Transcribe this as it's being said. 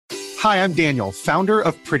Hi, I'm Daniel, founder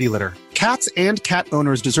of Pretty Litter. Cats and cat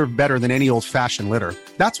owners deserve better than any old-fashioned litter.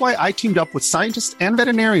 That's why I teamed up with scientists and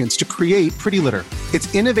veterinarians to create Pretty Litter.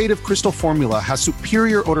 Its innovative crystal formula has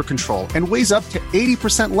superior odor control and weighs up to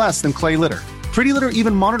 80% less than clay litter. Pretty Litter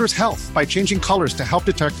even monitors health by changing colors to help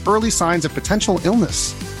detect early signs of potential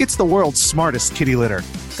illness. It's the world's smartest kitty litter.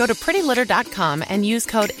 Go to prettylitter.com and use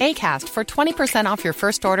code ACAST for 20% off your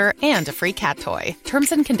first order and a free cat toy.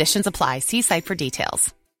 Terms and conditions apply. See site for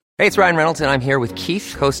details. Hey, it's Ryan Reynolds, and I'm here with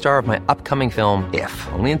Keith, co-star of my upcoming film, If,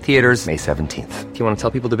 only in theaters May 17th. Do you want to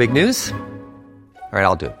tell people the big news? All right,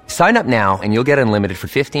 I'll do it. Sign up now and you'll get unlimited for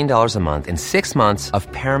 $15 a month and 6 months of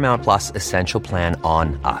Paramount Plus Essential Plan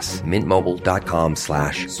on us.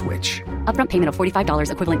 MintMobile.com/switch. Upfront payment of $45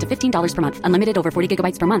 equivalent to $15 per month. Unlimited over 40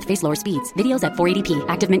 gigabytes per month. Face lower speeds. Videos at 480p.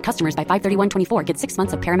 Active Mint customers by 531.24 get 6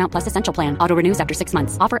 months of Paramount Plus Essential Plan. Auto renews after 6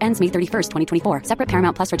 months. Offer ends May 31st, 2024. Separate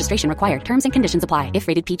Paramount Plus registration required. Terms and conditions apply if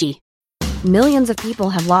rated PG. Millions of people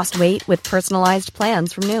have lost weight with personalized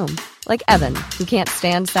plans from Noom. Like Evan, who can't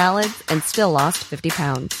stand salads and still lost 50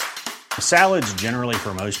 pounds. Salads generally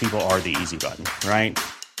for most people are the easy button, right?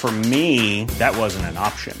 For me, that wasn't an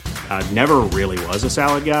option. I never really was a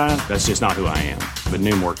salad guy. That's just not who I am. But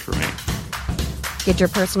Noom worked for me. Get your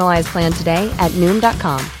personalized plan today at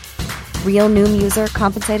Noom.com. Real Noom user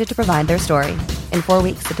compensated to provide their story. In 4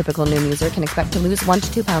 weeks, the typical Noom user can expect to lose 1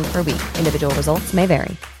 to 2 pounds per week. Individual results may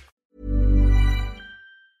vary.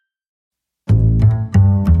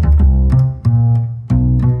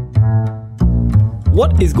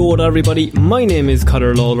 What is going on, everybody? My name is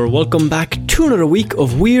Conor Lawler. Welcome back to another week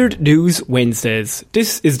of Weird News Wednesdays.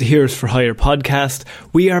 This is the Heroes for Hire podcast.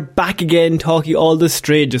 We are back again talking all the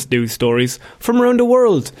strangest news stories from around the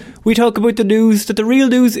world. We talk about the news that the real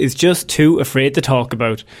news is just too afraid to talk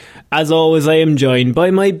about. As always, I am joined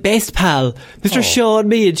by my best pal, Mr. Sean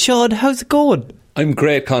Mead. Sean, how's it going? I'm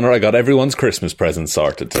great, Conor. I got everyone's Christmas presents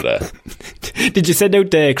sorted today. Did you send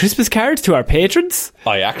out the Christmas cards to our patrons?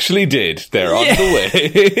 I actually did. They're on the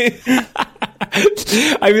way.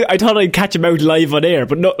 I thought I'd catch him out live on air,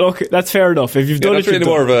 but no, look, that's fair enough. If you've done that's it, really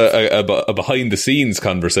more of a behind-the-scenes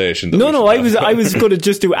conversation. No, I was going to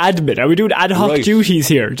just do admin. I was doing ad hoc duties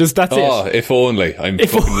here. Just that's it. Oh, if only. I'm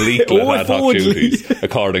fucking lethal at ad hoc duties,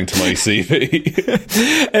 according to my CV.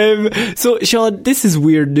 So, Sean, this is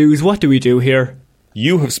weird news. What do we do here?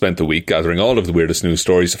 You have spent the week gathering all of the weirdest news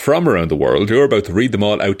stories from around the world. You're about to read them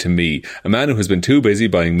all out to me, a man who has been too busy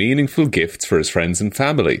buying meaningful gifts for his friends and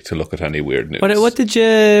family to look at any weird news. What did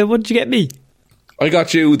you get me? I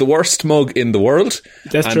got you the worst mug in the world.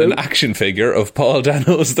 That's and true. An action figure of Paul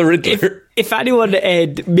Dano's The Riddler. If anyone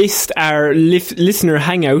missed our listener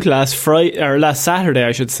hangout last Saturday,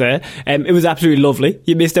 I should say, it was absolutely lovely.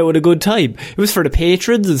 You missed out on a good time. It was for the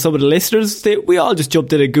patrons and some of the listeners. We all just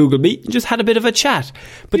jumped in a Google Meet and just had a bit of a chat.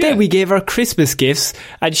 But then we gave our Christmas gifts,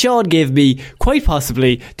 and Sean gave me quite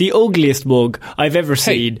possibly the ugliest mug I've ever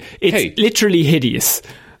seen. It's literally hideous.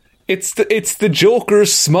 It's the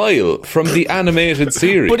Joker's smile from the animated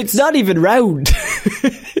series. But it's not even round.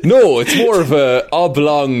 No, it's more of a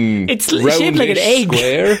oblong, it's shaped like an egg.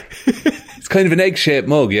 Square. It's kind of an egg-shaped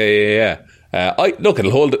mug, yeah. Look,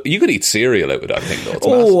 it'll hold. You could eat cereal out of that thing, though. It's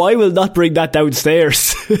massive. I will not bring that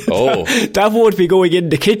downstairs. Oh, that won't be going in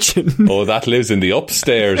the kitchen. Oh, that lives in the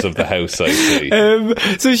upstairs of the house, I see.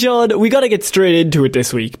 So, Sean, we got to get straight into it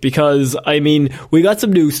this week because, we got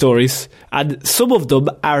some news stories, and some of them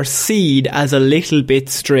are seen as a little bit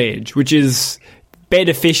strange, which is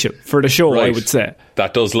beneficial for the show, right. I would say.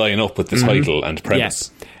 That does line up with the title and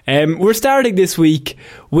premise. Yeah. We're starting this week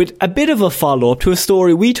with a bit of a follow-up to a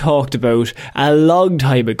story we talked about a long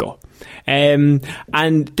time ago. And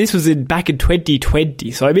this was back in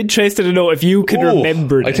 2020, so I'm interested to know if you can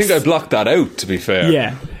remember this. I think I blocked that out, to be fair.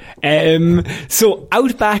 Yeah. So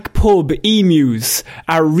Outback Pub Emus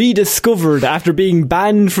are rediscovered after being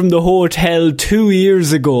banned from the hotel 2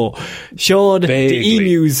 years ago. Sean, Vaguely. The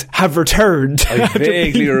Emus have returned. I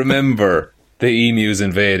vaguely remember the emus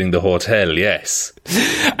invading the hotel, yes.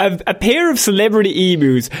 A pair of celebrity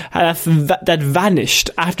emus that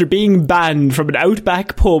vanished after being banned from an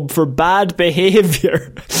Outback pub for bad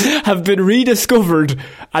behaviour have been rediscovered,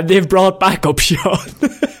 and they've brought back up, Sean.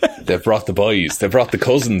 They've brought the boys. They brought the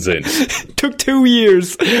cousins in. Took 2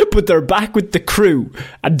 years, but they're back with the crew,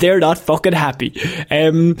 and they're not fucking happy.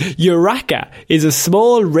 Urraca is a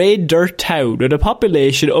small red dirt town with a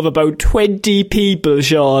population of about 20 people,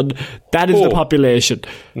 Sean. That is the population.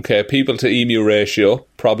 Okay, people to emu ratio,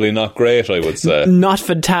 probably not great, I would say. Not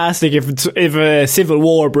fantastic if a civil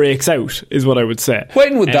war breaks out, is what I would say.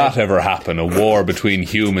 When would that ever happen? A war between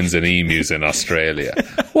humans and emus in Australia?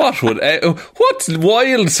 What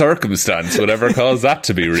wild circumstance would ever cause that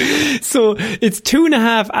to be real? So it's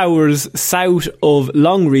 2.5 hours south of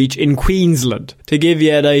Longreach in Queensland, to give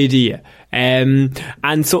you an idea. And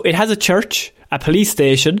so it has a church, a police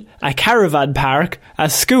station, a caravan park, a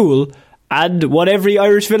school, and what every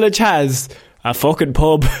Irish village has, a fucking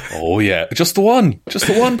pub. Oh yeah, just the one pub. Just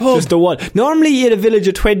the one. Normally in a village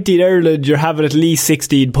of 20 in Ireland, you're having at least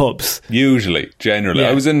 16 pubs. Generally. Yeah.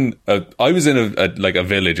 I was in a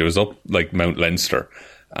village. It was up like Mount Leinster,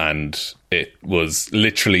 and it was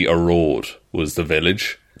literally a road was the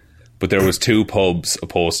village, but there was 2 pubs, a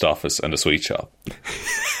post office, and a sweet shop.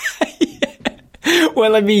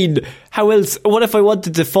 Well, I mean, how else? What if I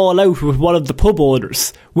wanted to fall out with one of the pub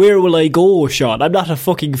owners? Where will I go, Sean? I'm not a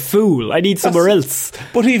fucking fool. I need somewhere else.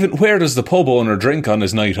 But even where does the pub owner drink on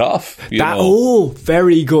his night off? Oh,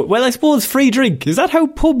 very good. Well, I suppose free drink. Is that how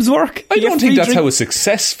pubs work? I don't think that's how a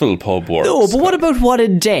successful pub works. No, but what about one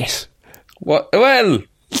in debt? What? Well,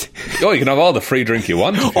 you can have all the free drink you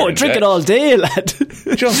want. Drink it all day, lad.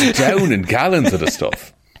 Just down in gallons of the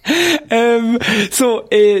stuff. So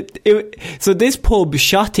this pub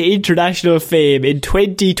shot to international fame in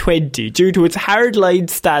 2020 due to its hardline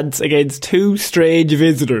stance against 2 strange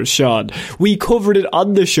visitors, Sean. We covered it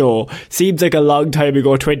on the show. Seems like a long time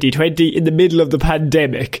ago, 2020, in the middle of the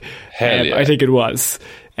pandemic. Hell yeah. I think it was.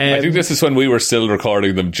 I think this is when we were still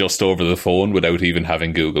recording them just over the phone without even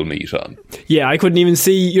having Google Meet on. Yeah, I couldn't even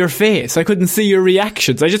see your face. I couldn't see your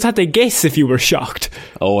reactions. I just had to guess if you were shocked.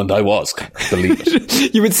 Oh, and I was. Believe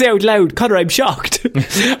it. You would say out loud, Connor, I'm shocked.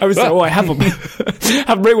 I would say, I have them. Have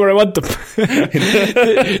them right where I want them.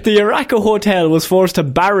 The Iraqo Hotel was forced to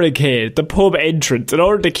barricade the pub entrance in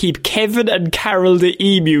order to keep Kevin and Carol the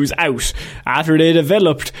emus out after they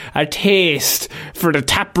developed a taste for the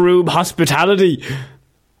taproom hospitality.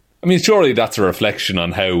 I mean, surely that's a reflection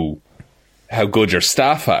on how good your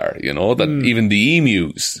staff are, that even the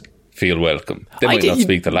emus feel welcome. They might not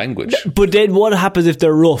speak the language. But then what happens if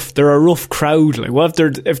they're rough? They're a rough crowd. Like, what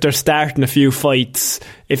if they're starting a few fights?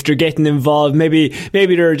 If they're getting involved, maybe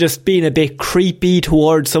they're just being a bit creepy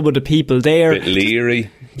towards some of the people there. A bit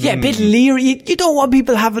leery. Yeah, a bit leery. You don't want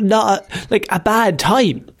people having a bad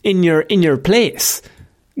time in your place.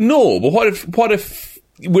 No, but what if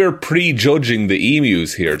we're prejudging the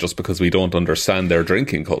emus here just because we don't understand their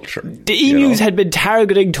drinking culture? The emus had been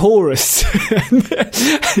targeting tourists.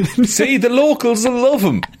 See, the locals will love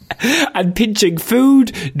them. And pinching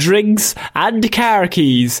food, drinks and car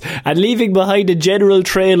keys and leaving behind a general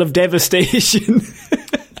trail of devastation.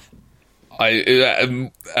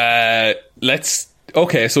 Okay,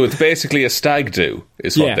 so it's basically a stag do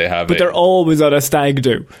is what they have. But they're always on a stag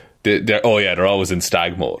do. They're always in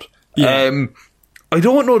stag mode. Yeah. I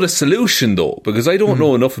don't know the solution though, because I don't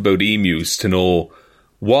know enough about emus to know,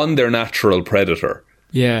 1, their natural predator,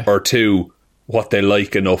 or 2, what they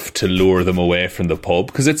like enough to lure them away from the pub,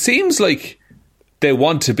 because it seems like they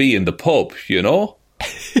want to be in the pub,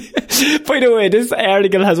 By the way, this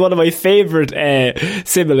article has one of my favourite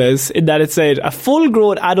similes in that it said a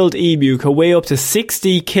full-grown adult emu can weigh up to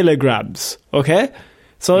 60 kilograms. Okay,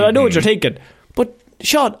 so I know what you're thinking, but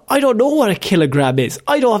Sean, I don't know what a kilogram is.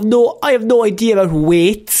 I have no idea about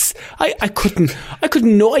weights. I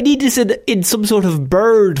couldn't know. I need this in some sort of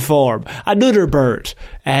bird form. Another bird.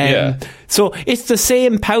 So it's the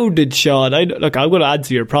same poundage, Sean. I'm going to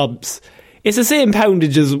answer your problems. It's the same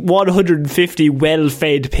poundage as 150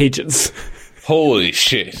 well-fed pigeons. Holy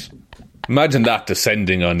shit. Imagine that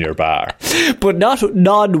descending on your bar. But not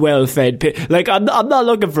non-well-fed pigeons. Like, I'm not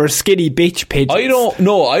looking for skinny bitch pigeons. I don't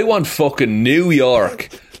know. I want fucking New York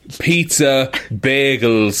pizza,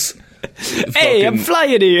 bagels. Hey, I'm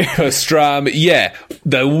flying here. Pastrami. Yeah,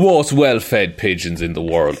 the most well-fed pigeons in the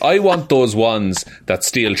world. I want those ones that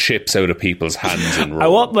steal ships out of people's hands in Rome. I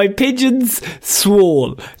want my pigeons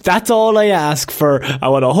swole. That's all I ask for. I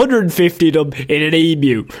want 150 of them in an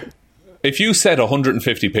emu. If you set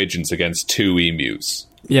 150 pigeons against 2 emus,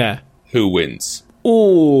 who wins?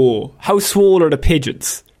 Oh, how swole are the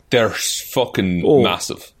pigeons? They're fucking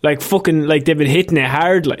massive. Like they've been hitting it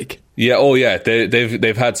hard, like. Yeah,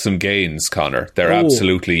 they've had some gains, Connor. They're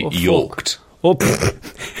absolutely yoked. Well,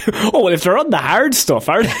 if they're on the hard stuff,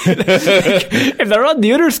 aren't they? If they're on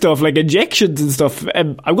the other stuff, like injections and stuff,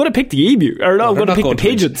 I'm going to pick the emu. Or no, I'm going to pick the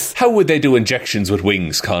pigeons. How would they do injections with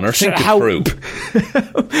wings, Connor? Think it through.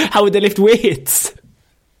 How would they lift weights?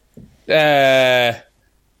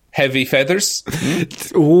 Heavy feathers.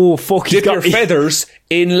 Oh, fuck. Dip your feathers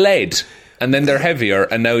in lead and then they're heavier,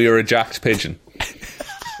 and now you're a jacked pigeon.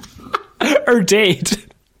 Or dead.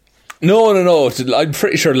 No. I'm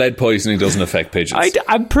pretty sure lead poisoning doesn't affect pigeons.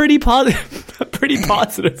 I'm pretty positive.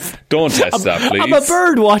 Don't test that, please. I'm a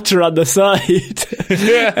bird watcher on the side.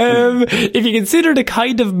 If you consider the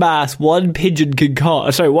kind of mass one pigeon can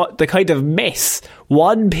cause, the kind of mess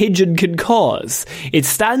one pigeon can cause, it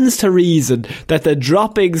stands to reason that the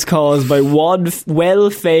droppings caused by one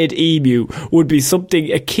well-fed emu would be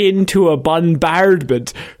something akin to a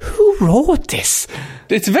bombardment. Who wrote this?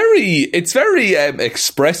 It's very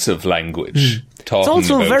expressive language. It's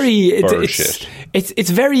also it's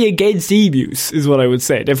very against emus, is what I would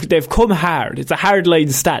say. They've come hard. It's a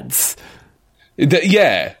hardline stance.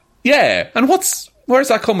 Yeah. And where's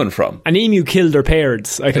that coming from? An emu killed their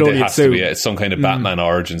parents. I can only assume. It's some kind of Batman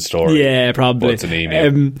origin story. Yeah, probably. But it's an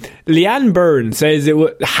emu. Leanne Byrne says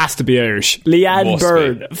it has to be Irish. Leanne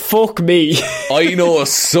Byrne. Fuck me. I know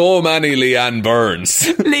so many Leanne Byrnes.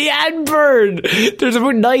 Leanne Byrne. There's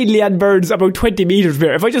about 9 Leanne Byrnes about 20 metres from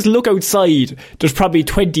here. If I just look outside, there's probably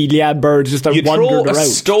 20 Leanne Byrnes just wandering around. You throw a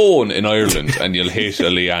stone in Ireland and you'll hit a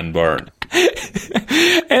Leanne Byrne.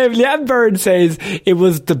 Leanne Byrne says it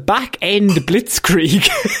was the back end blitzkrieg.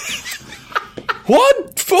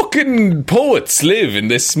 What fucking poets live in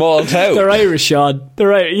this small town? They're Irish, Sean.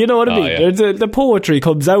 They're Irish. You know what I mean? Yeah. The poetry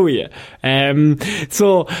comes out of you.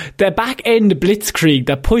 So the back end blitzkrieg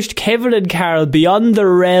that pushed Kevin and Carl beyond the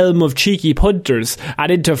realm of cheeky punters and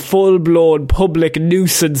into full blown public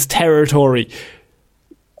nuisance territory.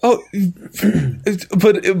 Oh,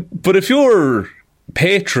 but if you're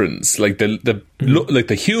patrons, like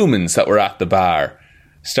the humans that were at the bar,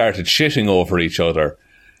 started shitting over each other,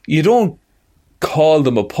 you don't call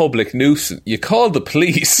them a public nuisance. You call the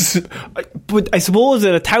police. But I suppose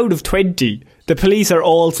in a town of 20, the police are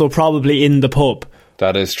also probably in the pub.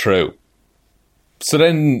 That is true. So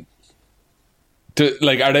then,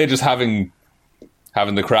 are they just having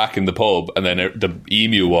the crack in the pub, and then the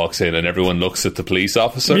emu walks in and everyone looks at the police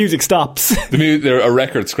officer? The music stops. There are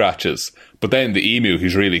record scratches. But then the emu,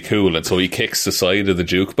 he's really cool, and so he kicks the side of the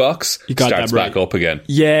jukebox, starts back up again.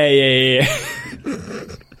 Yeah.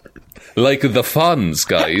 Like the Fonz,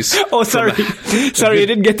 guys. Oh, sorry, I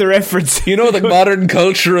didn't get the reference. You know the modern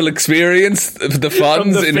cultural experience, the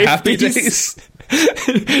Fonz in 50s? Happy Days?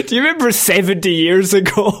 Do you remember 70 years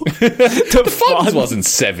ago? The Fonz wasn't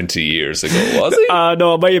 70 years ago, was it?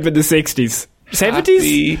 No, it might have been the 60s. 70s?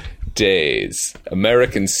 Happy Days.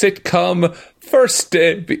 American sitcom, first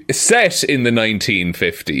set in the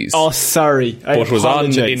 1950s. Oh, sorry. But was on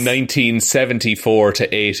in 1974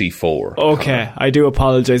 to 84. Okay, I do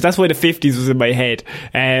apologise. That's why the 50s was in my head.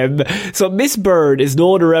 So Miss Byrne is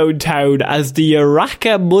known around town as the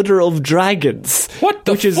Araka Mother of Dragons. What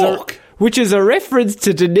the fuck? Which is a reference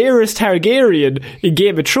to Daenerys Targaryen in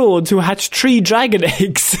Game of Thrones, who hatched 3 dragon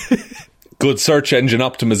eggs. Good search engine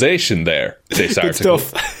optimization there, this article. Good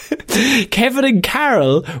stuff. Kevin and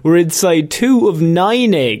Carol were inside 2 of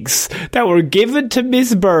 9 eggs that were given to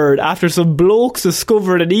Miss Byrne after some blokes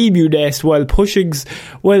discovered an emu nest while pushing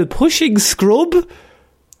scrub?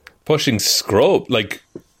 Pushing scrub?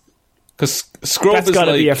 Because scrub That's is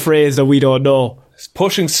gotta be a phrase that we don't know.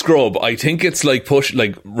 Pushing scrub, I think it's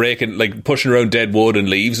raking, pushing around dead wood and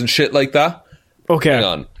leaves and shit like that. Okay. Hang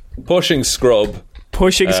on. Pushing scrub.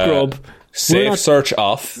 Scrub. Safe search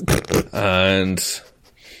off. And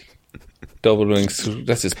double wings.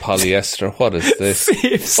 This is polyester. What is this?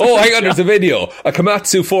 Hang on, there's a video. A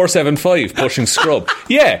Komatsu 475 pushing scrub.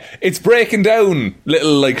 Yeah, it's breaking down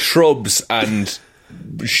little shrubs and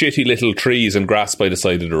shitty little trees and grass by the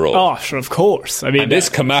side of the road. Oh, sure, of course. I mean, and this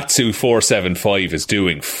Komatsu 475 is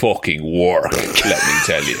doing fucking work, let me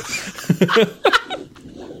tell you.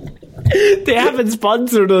 They haven't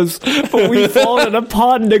sponsored us, but we've fallen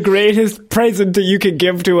upon the greatest present that you can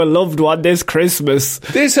give to a loved one this Christmas.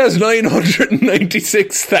 This has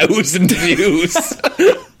 996,000 views.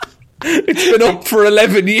 It's been up for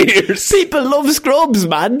 11 years. People love Scrubs,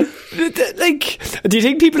 man. Do you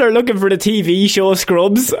think people are looking for the TV show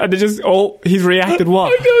Scrubs and they just, he's reacted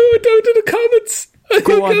what? I went down to the comments.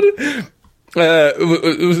 Go on.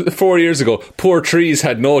 It was 4 years ago. Poor trees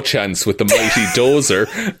had no chance with the mighty Dozer.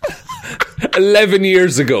 11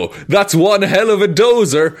 years ago. That's one hell of a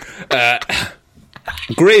dozer.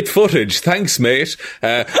 Great footage, thanks mate.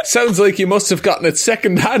 Sounds like you must have gotten it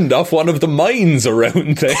second hand off one of the mines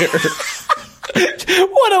around there.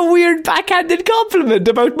 What a weird backhanded compliment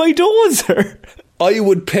about my dozer. I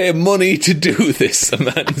would pay money to do this, a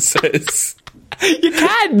man says. You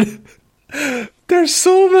can. There's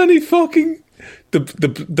so many fucking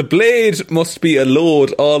The blade must be a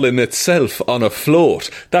load all in itself on a float.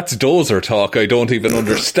 That's Dozer talk I don't even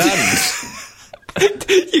understand.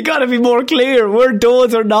 You gotta be more clear. We're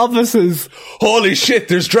Dozer novices. Holy shit,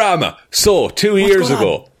 there's drama. So, 2 years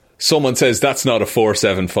ago, someone says that's not a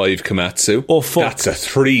 475 Komatsu. Oh, fuck. That's a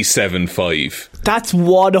 375. That's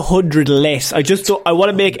 100 less. I want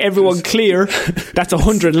to make everyone clear that's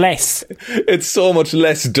 100 less. It's so much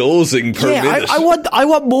less dozing per minute. I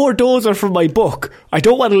want more Dozer from my book. I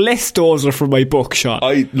don't want less Dozer from my book, Sean.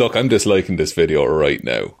 I'm disliking this video right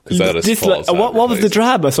now because that is false. What was the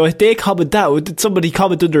drama? So if they comment that, did somebody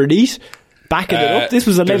comment underneath? Backing it up? This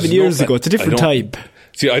was 11 years ago. It's a different time.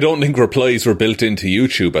 See, I don't think replies were built into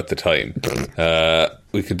YouTube at the time.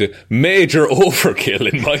 We could do major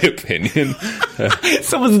overkill, in my opinion.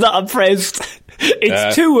 Someone's not impressed.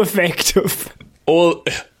 It's too effective. Old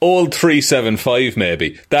 375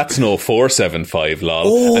 maybe. That's no 475, lol.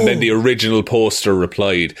 Oh. And then the original poster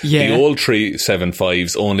replied, the old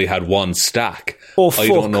 375s only had one stack. Oh, fuck. I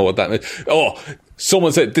don't know what that means. Oh,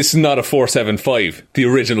 someone said, this is not a 475. The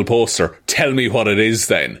original poster. Tell me what it is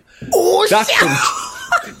then. Oh,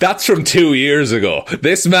 That's from 2 years ago.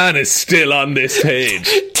 This man is still on this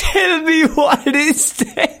page. Tell me what it is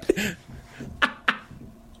then.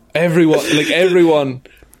 Everyone.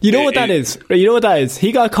 You know what that is? You know what that is?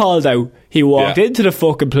 He got called out. He walked into the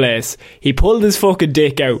fucking place. He pulled his fucking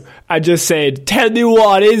dick out and just said, tell me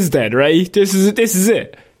what it is then, right? This is it.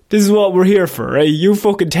 This is what we're here for, right? You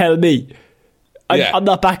fucking tell me. I'm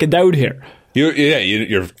not backing down here.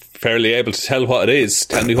 You're fairly able to tell what it is.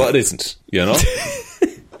 Tell me what it isn't, you know?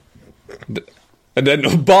 And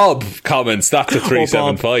then Bob comments, that's a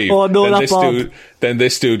 375. Oh no, that's Bob. Then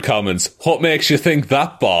this dude comments, what makes you think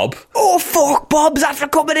that, Bob? Oh fuck, Bob's after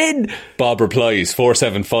coming in. Bob replies,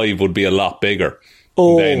 475 would be a lot bigger.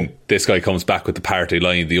 Oh. Then this guy comes back with the party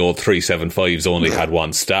line, the old 375s only had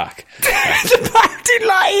one stack. The party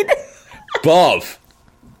line. Bob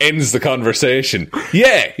ends the conversation.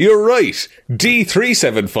 Yeah, you're right.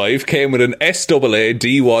 D375 came with an SAA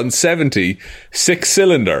D170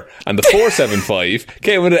 6-cylinder, and the 475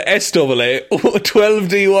 came with an SAA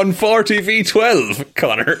 12D140 V12,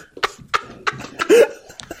 Connor.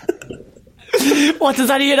 What does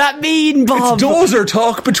any of that mean, Bob? It's Dozer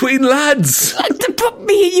talk between lads. But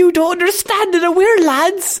me and you don't understand it, and we're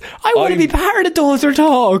lads. I want to be part of Dozer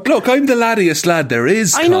talk. Look, I'm the laddiest lad there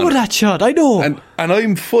is, I know that, Sean, I know. And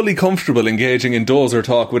I'm fully comfortable engaging in Dozer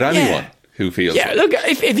talk with anyone who feels like. Look,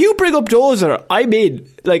 if you bring up Dozer, I'm in.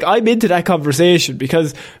 I'm into that conversation,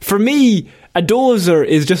 because for me, a Dozer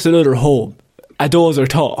is just another home. A Dozer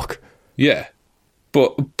talk. Yeah.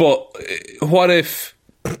 But what if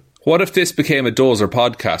this became a Dozer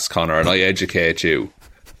podcast, Connor, and I educate you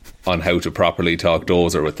on how to properly talk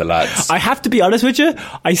Dozer with the lads? I have to be honest with you,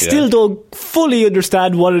 I still don't fully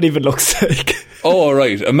understand what it even looks like. Oh,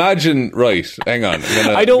 right. Imagine, hang on.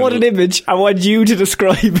 I don't want an image, I want you to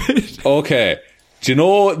describe it. Okay. Do you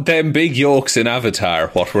know them big yolks in Avatar,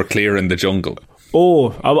 what were clearing the jungle?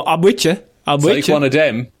 Oh, I'm with you. It's like one of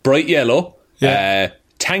them, bright yellow,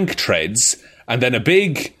 tank treads, and then a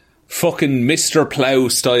big fucking Mr. Plough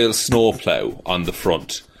style snowplough on the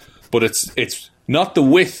front. But it's not the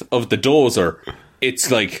width of the Dozer, it's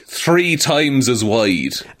like 3 times as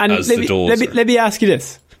wide as the Dozer. Let me ask you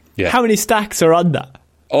this. Yeah. How many stacks are on that?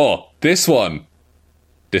 Oh, this would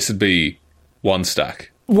be 1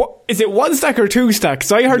 stack. What, is it 1 stack or 2 stacks?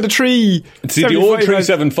 So I heard the 3. See, the old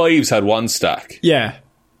 375s had 1 stack. Yeah.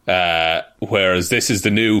 Whereas this is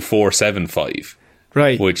the new 475.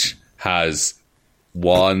 Right. Which has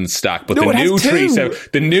 1 stack. But the new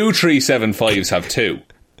 375s have 2.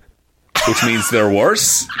 Which means they're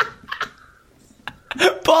worse.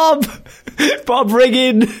 Bob, ring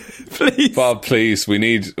in, please. Bob, please, we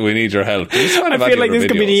need your help. I feel like this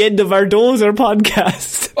could be the end of our Dozer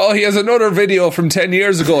podcast. Oh, he has another video from 10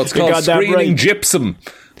 years ago. It's called Screening Gypsum.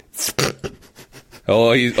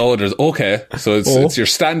 There's okay. So it's your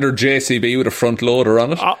standard JCB with a front loader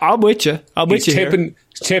on it. I'm with you.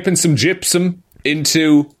 Taping some gypsum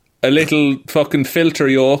into a little fucking filter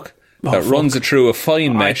yoke. Runs it through a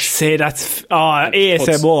fine mesh. I'd say that's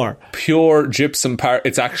ASMR. Pure gypsum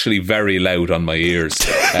it's actually very loud on my ears.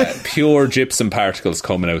 Pure gypsum particles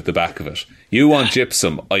coming out the back of it. You want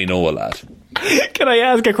gypsum? I know a lad. Can I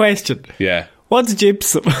ask a question? Yeah. What's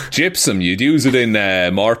gypsum? Gypsum, you'd use it in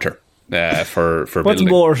mortar for What's building.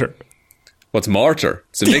 Mortar? What's mortar?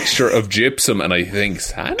 It's a mixture of gypsum and I think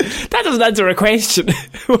sand. That doesn't answer a question.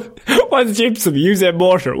 What's gypsum? You said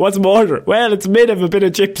mortar. What's mortar? Well, it's made of a bit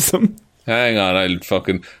of gypsum. Hang on,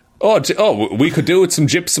 We could do with some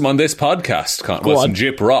gypsum on this podcast. Some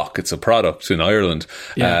Gyp Rock. It's a product in Ireland.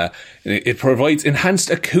 Yeah. It provides enhanced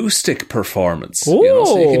acoustic performance. Oh.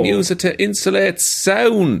 So you can use it to insulate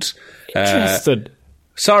sound. Interesting.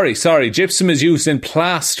 Sorry. Gypsum is used in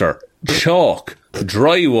plaster, chalk,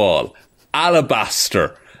 drywall,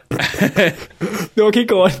 alabaster. No, keep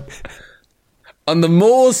going. On the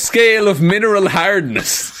Mohs scale of mineral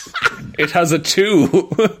hardness, it has a 2.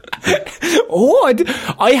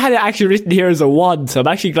 I had it actually written here as a 1, so I'm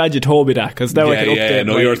actually glad you told me that, because now I can update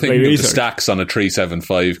my you're thinking research. of the stacks on a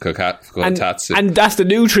 375 Kotatsu. And that's the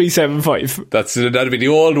new 375. That'd be the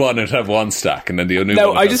old one. It'd have 1 stack, and then the new one.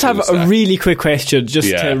 Now, I just have a really quick question,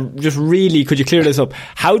 just really, could you clear this up?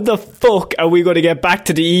 How the fuck are we going to get back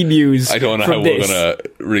to the emus? I don't know how we're going to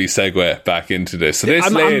re-segue back into this. So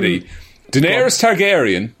this lady... Daenerys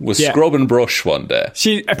Targaryen was scrubbing brush one day.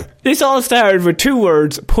 This all started with 2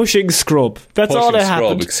 words, pushing scrub. That's all that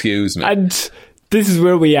happened. Excuse me. And this is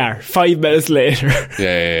where we are, 5 minutes later.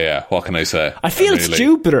 Yeah. What can I say? I feel it's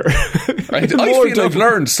Jupiter. I feel I've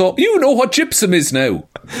learned. So you know what gypsum is now.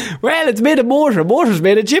 Well, it's made of mortar. Mortar's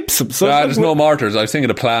made of gypsum. So there's no mortars. I was thinking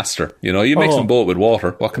of plaster. You mix them both with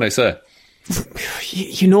water. What can I say?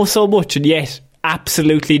 You know so much, and yet...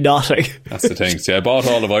 absolutely nothing. That's the thing. See, I bought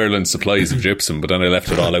all of Ireland's supplies of gypsum, but then I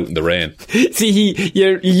left it all out in the rain. See,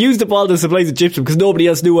 you used up all the supplies of gypsum because nobody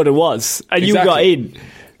else knew what it was, and you got in.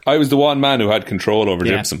 I was the one man who had control over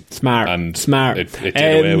gypsum. Smart. It did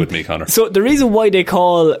away with me, Connor. So the reason why they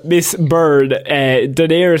call Miss Bird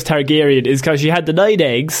Daenerys Targaryen is because she had the 9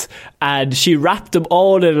 eggs and she wrapped them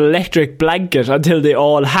all in an electric blanket until they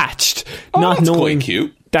all hatched, not knowing quite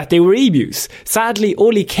cute. That they were emus. Sadly,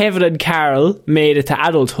 only Kevin and Carl made it to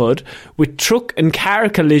adulthood, with truck and car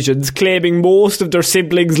collisions claiming most of their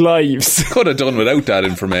siblings' lives. Could have done without that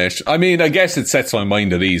information. I mean, I guess it sets my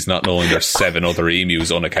mind at ease not knowing there's 7 other emus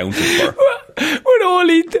unaccounted for.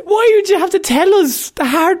 Why would you have to tell us the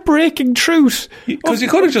heartbreaking truth? Because you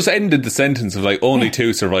could have just ended the sentence of only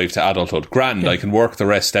 2 survived to adulthood. Grand, I can work the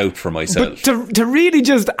rest out for myself. But to really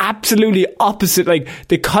just absolutely opposite,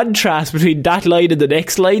 the contrast between that line and the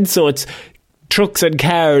next line, so it's trucks and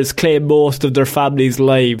cars claim most of their families'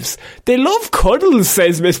 lives. They love cuddles,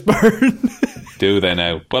 says Miss Byrne. Do they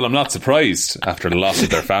now? Well, I'm not surprised after the loss of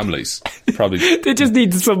their families. Probably they just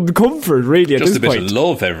need some comfort, really. Just a bit of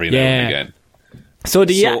love every now and again. So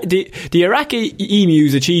the Iraqi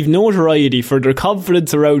emus achieve notoriety for their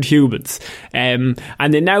confidence around humans, and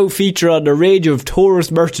they now feature on a range of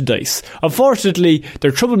tourist merchandise. Unfortunately,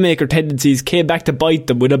 their troublemaker tendencies came back to bite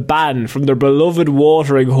them with a ban from their beloved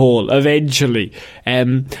watering hole eventually.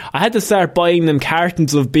 I had to start buying them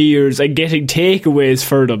cartons of beers and getting takeaways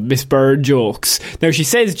for them, Miss Bird jokes. Now, she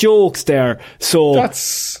says jokes there, so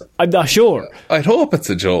I'm not sure. I'd hope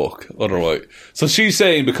it's a joke, otherwise. So she's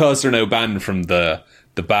saying because they're now banned from the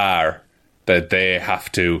bar that they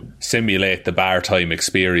have to simulate the bar time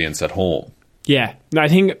experience at home. Yeah, I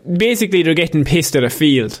think basically they're getting pissed at a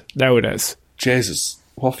field nowadays. Jesus,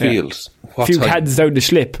 what field? A few cans down the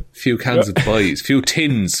slip. Few cans of pies. Few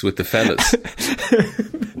tins with the fellas.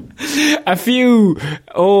 A few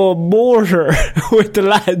mortar with the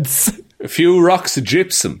lads. A few rocks of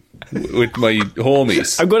gypsum with my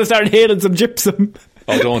homies. I'm going to start hailing some gypsum.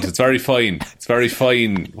 Oh, don't. It's very fine. It's very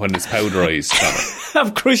fine when it's powderised.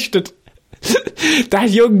 I've crushed it. That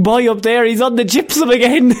young boy up there, he's on the gypsum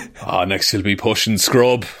again. Oh, next he'll be pushing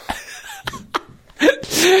scrub.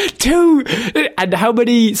 2. And how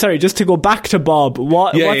many... Sorry, just to go back to Bob.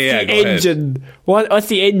 What's the engine? What's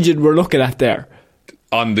the engine we're looking at there?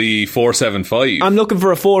 On the 475. I'm looking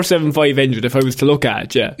for a 475 engine if I was to look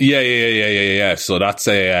at it, Yeah. So that's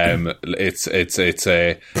a... It's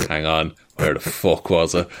a... Hang on. Where the fuck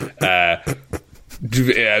was it?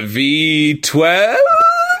 V12?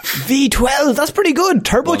 V12, that's pretty good.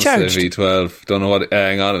 Turbocharged. V12. Don't know what...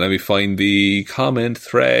 hang on, let me find the comment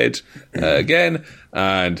thread again.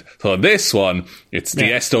 And so this one, it's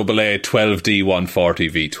the SAA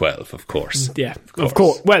 12D140 V12, of course. Yeah, of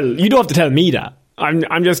course. Well, you don't have to tell me that.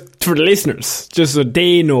 I'm just, for the listeners, just so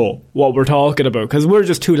they know what we're talking about, because we're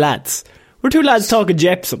just 2 lads. We're 2 lads talking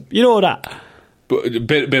gypsum. You know that.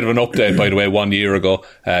 Bit of an update, by the way, 1 year ago.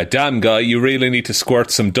 Damn, guy, you really need to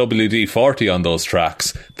squirt some WD-40 on those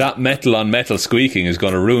tracks. That metal on metal squeaking is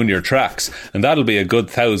going to ruin your tracks, and that'll be a good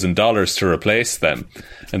 $1,000 to replace them.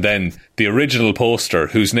 And then the original poster,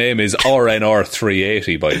 whose name is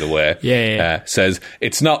RNR380, by the way, says,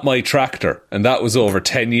 "It's not my tractor," and that was over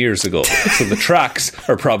 10 years ago. So the tracks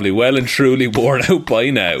are probably well and truly worn out by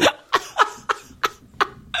now.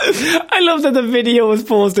 I love that the video was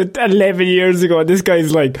posted 11 years ago and this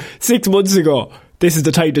guy's like, 6 months ago, this is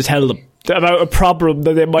the time to tell them. about a problem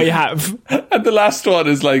that they might have. And the last one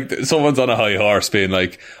is like someone's on a high horse being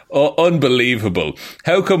like, oh, unbelievable.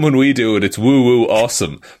 How come when we do it, it's woo-woo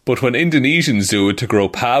awesome, but when Indonesians do it to grow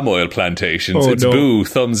palm oil plantations, it's boo,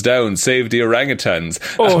 thumbs down, save the orangutans.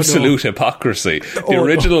 Absolute hypocrisy. The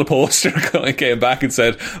original poster came back and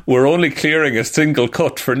said, we're only clearing a single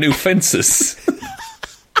cut for new fences.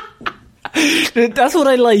 That's what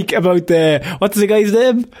I like about what's the guy's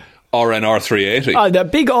name? RNR 380. The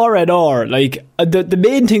big RNR, like, the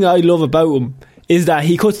main thing I love about him is that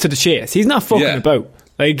he cuts to the chase. He's not fucking about.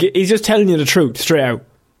 Like, he's just telling you the truth straight out.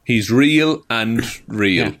 He's real and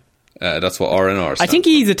real. That's what RNR stands. I think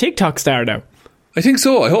he's a TikTok star now. I think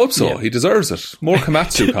so. I hope so. He deserves it. More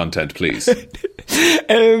Komatsu content, please.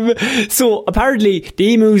 So apparently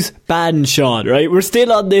the Emus banned Sean, right? We're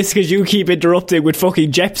still on this because you keep interrupting with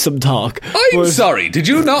fucking Jepsum talk. I'm sorry. Did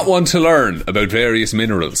you not want to learn about various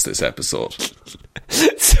minerals this episode?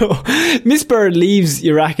 So Miss Bird leaves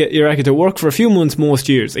Eureka to work for a few months most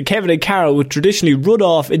years, and Kevin and Carol would traditionally run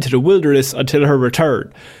off into the wilderness until her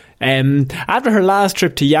return. After her last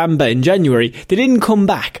trip to Yamba in January, they didn't come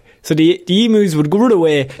back. So the Emus would run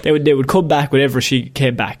away, they would come back whenever she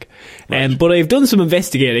came back. Right. But I've done some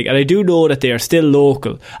investigating, and I do know that they are still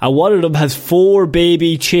local. And one of them has 4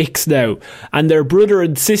 baby chicks now, and they're brother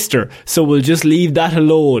and sister, so we'll just leave that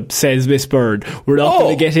alone, says Miss Bird. We're not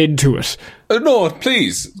going to get into it. No,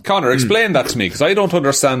 please, Connor, explain that to me, because I don't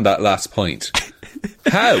understand that last point.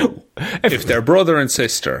 How? If they're brother and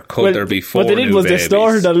sister, could there be 4 new babies? What they did was they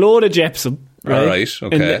stored a load of Jepsum. Right? Alright,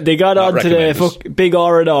 okay. And they got on to the big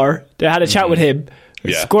R&R. They had a chat with him.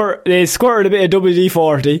 Yeah. They squirted a bit of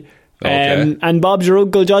WD-40. Okay. And Bob's your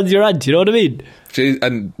uncle, John's your aunt. You know what I mean?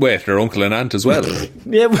 And wait, their uncle and aunt as well.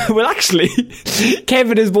 Yeah, well, actually,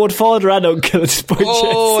 Kevin is both father and uncle.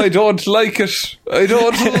 I don't like it. I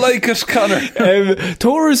don't like it, Connor.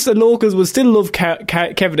 Tourists and locals will still love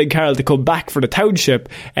Kevin and Carol to come back for the township.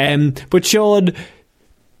 But Sean,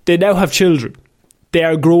 they now have children. They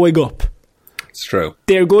are growing up. It's true.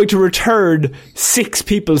 They're going to return 6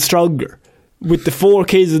 people stronger with the 4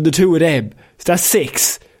 kids and the 2 of them. So that's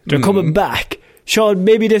 6. They're coming back. Sean,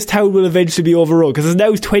 maybe this town will eventually be overrun because it's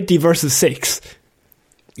now 20 versus 6.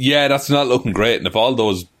 Yeah, that's not looking great. And if all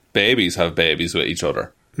those babies have babies with each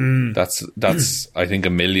other, that's I think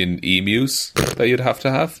 1 million emus that you'd have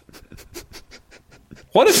to have.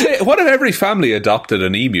 What if every family adopted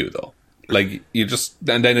an emu though? Like you just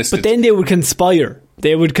and then it's. But then they would conspire.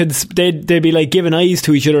 They'd be like giving eyes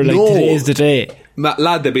to each other like today's the day.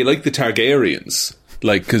 Lad, they'd be like the Targaryens.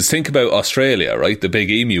 Like, because think about Australia, right? The big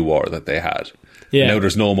emu war that they had. Yeah. Now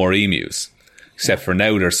there's no more emus. Except for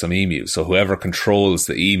now there's some emus. So whoever controls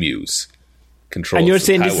the emus controls. And you're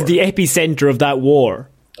saying this is the epicenter of that war?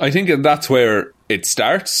 I think that's where it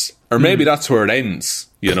starts. Or maybe that's where it ends,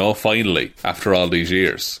 you know, finally, after all these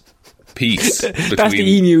years. Peace. That's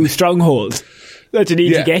the emu stronghold that you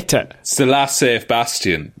need to get to. It's the last safe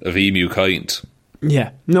bastion of emu kind.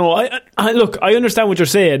 Yeah. No, I look, I understand what you're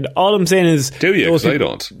saying. All I'm saying is... Do you? Because I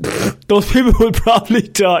don't. Those people will probably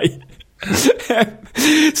die.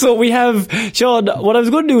 So we have... Sean, what I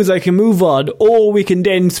was going to do is I can move on, or we can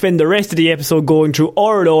then spend the rest of the episode going through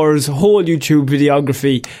R&R's whole YouTube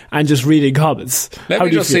videography and just reading comments. Let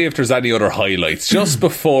me just see if there's any other highlights just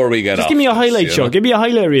before we get off. Just give me a highlight, Sean. Give me a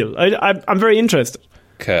highlight reel. I'm very interested.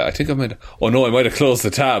 Okay, I think I might... Oh no, I might have closed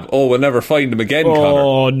the tab. Oh, we'll never find him again, Connor.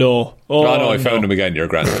 Oh no. I found him again. You're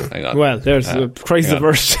grand. Hang on. Well, there's a crisis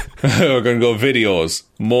averse. We're going to go videos.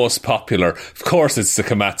 Most popular. Of course it's the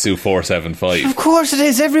Komatsu 475. Of course it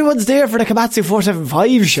is. Everyone's there for the Komatsu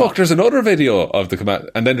 475 shot. Fuck, there's another video of the Komatsu.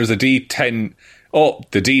 And then there's a D10... Oh,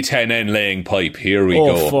 the D10N laying pipe. Here we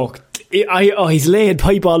go. Oh, fuck. He's laying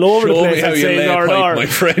pipe all over the place. Show me how you lay pipe, my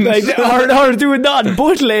friend. Like, R&R doing nothing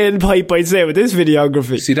but laying pipe, I'd say, with this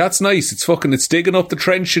videography. See, that's nice. It's digging up the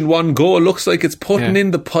trench in one go. It looks like it's putting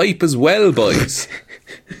in the pipe as well, boys.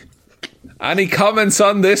 Any comments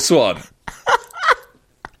on this one?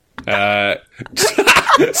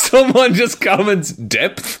 Someone just comments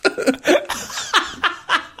depth.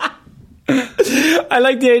 I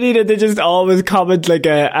like the idea that they just always comment like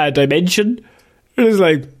a dimension. It's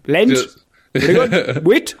like length, pretty good.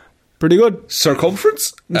 Width, pretty good.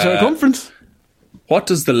 Circumference. What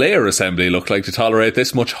does the layer assembly look like to tolerate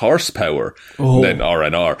this much horsepower? Then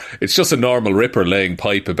R&R. It's just a normal ripper laying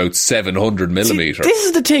pipe about 700 millimetre. This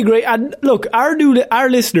is the thing, right? And look, our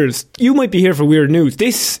listeners, you might be here for weird news.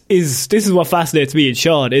 This is what fascinates me and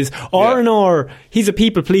Sean is R&R. He's a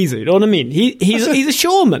people pleaser. You know what I mean? He's a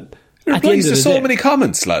showman. He replies to so many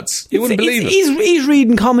comments, lads. You wouldn't believe it. He's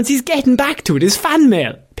reading comments. He's getting back to it. His fan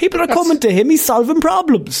mail. People are coming to him. He's solving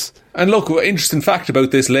problems. And look, interesting fact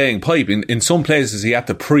about this laying pipe. In some places, he had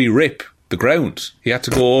to pre-rip the ground. He had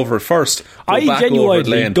to go over it first. I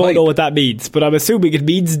genuinely don't know what that means, but I'm assuming it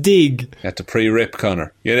means dig. You had to pre-rip,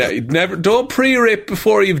 Connor. Don't pre-rip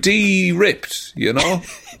before you've de-ripped, you know?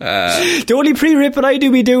 The only pre-ripping I do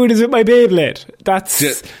be doing is with my Beyblade.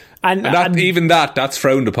 That's... That's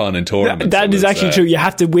frowned upon in tournaments. That is actually true. You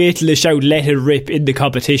have to wait till the shout let it rip in the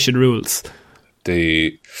competition rules.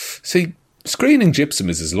 Screening Gypsum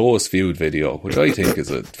is his lowest viewed video, which I think is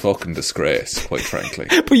a fucking disgrace, quite frankly.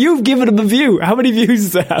 But you've given him a view. How many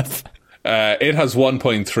views does it have? It has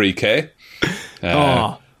 1.3k.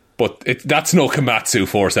 But that's no Komatsu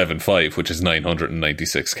 475, which is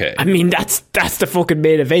 996k. I mean, that's the fucking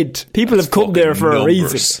main event. People have come there for a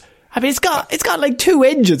reason. I mean, it's got like 2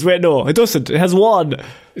 engines. Wait, no, it doesn't. It has 1.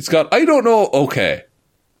 It's got, I don't know, okay.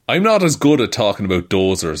 I'm not as good at talking about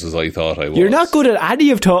dozers as I thought I was. You're not good at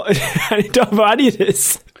any about any of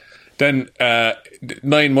this. Then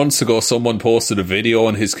 9 months ago, someone posted a video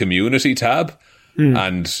on his community tab,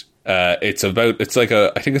 and I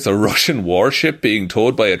think it's a Russian warship being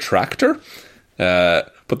towed by a tractor,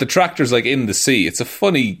 but the tractor's like in the sea. It's a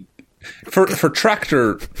funny for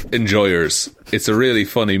tractor enjoyers. It's a really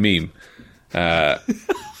funny meme, and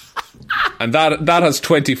that has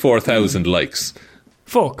 24,000 likes.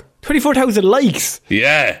 Fuck. 24,000 likes?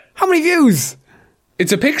 Yeah. How many views?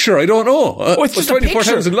 It's a picture, I don't know. It's just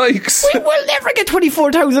 24,000 likes. We'll never get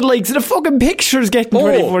 24,000 likes. The fucking picture's getting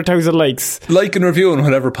 24,000 likes. Like and review on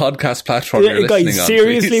whatever podcast platform you're listening guys, on.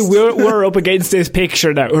 Seriously, we're up against this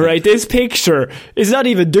picture now, right? This picture is not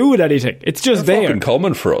even doing anything. It's just They're there. fucking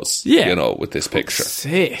coming for us, you know, with this picture.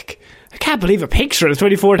 Sick. I can't believe a picture has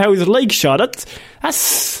 24,000 likes, Sean.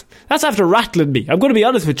 That's after rattling me. I'm going to be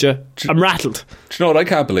honest with you. I'm rattled. Do you know what I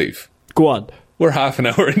can't believe? Go on. We're half an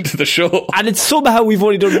hour into the show. And it's somehow we've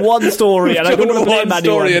only done one story. And I don't want to blame anyone.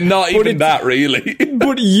 Story and not even that, really.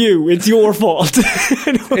 But it's your fault.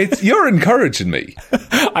 You're encouraging me.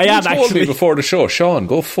 I am, actually. You told me before the show, Sean,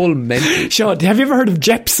 go full mental. Sean, have you ever heard of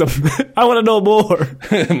Gypsum? I want to know more.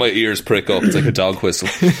 My ears prick up. It's like a dog whistle.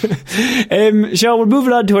 Sean, we're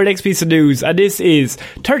moving on to our next piece of news. And this is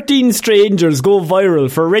 13 strangers go viral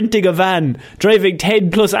for renting a van, driving 10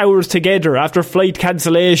 plus hours together after flight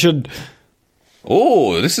cancellation.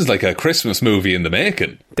 Oh, this is like a Christmas movie in the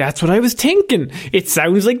making. That's what I was thinking. It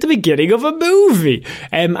sounds like the beginning of a movie.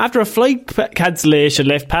 After a flight cancellation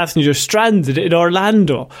left passengers stranded in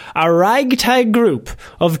Orlando, a ragtag group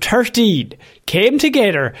of 13 came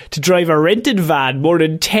together to drive a rented van more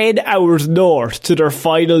than 10 hours north to their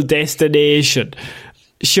final destination.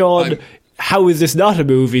 Sean, how is this not a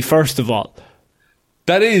movie, first of all?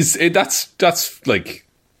 That's like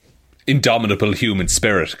indomitable human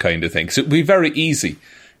spirit kind of thing. So it'd be very easy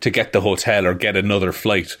to get the hotel or get another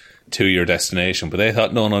flight to your destination, but they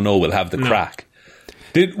thought, no, we'll have the crack.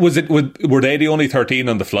 Were they the only 13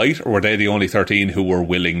 on the flight, or were they the only 13 who were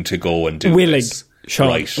willing to go and do this? Sean,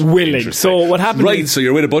 right, willing. So what happened? Right, so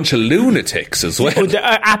you're with a bunch of lunatics as well.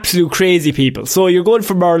 Absolute crazy people. So you're going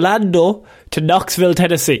from Orlando to Knoxville,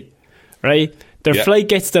 Tennessee, right? Their flight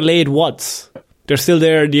gets delayed once. They're still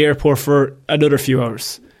there in the airport for another few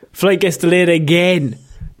hours. Flight gets delayed again.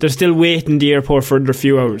 They're still waiting in the airport for another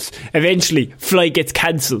few hours. Eventually, flight gets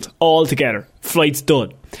cancelled altogether. Flight's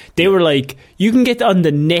done. They were like, you can get on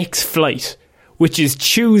the next flight, which is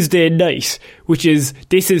Tuesday night,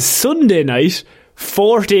 this is Sunday night,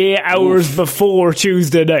 48 hours before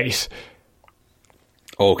Tuesday night.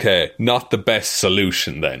 Okay, not the best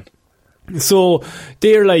solution then. So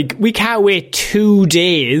they're like, we can't wait 2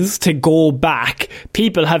 days to go back.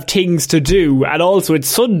 People have things to do. And also it's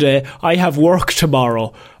Sunday. I have work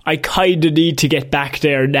tomorrow. I kind of need to get back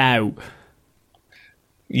there now.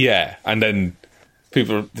 Yeah. And then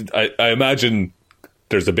people, I imagine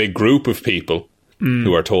there's a big group of people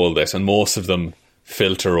who are told this, and most of them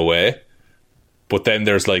filter away. But then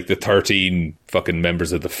there's like the 13 fucking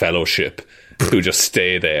members of the fellowship who just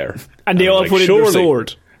stay there. And they all put in their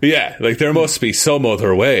sword. Yeah, like there must be some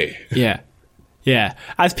other way. Yeah.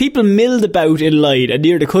 As people milled about in line and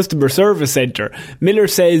near the customer service centre, Miller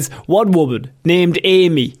says one woman named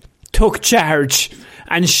Amy took charge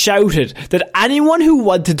and shouted that anyone who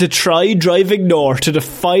wanted to try driving north to the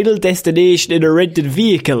final destination in a rented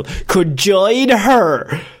vehicle could join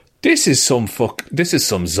her. This is some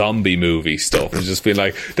zombie movie stuff. It's just been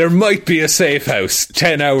like, there might be a safe house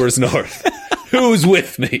 10 hours north. Who's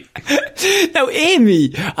with me? Now,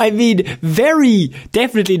 Amy, I mean, very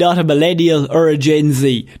definitely not a millennial or a Gen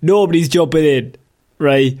Z. Nobody's jumping in,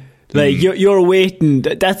 right? Like, you're waiting.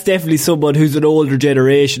 That's definitely someone who's an older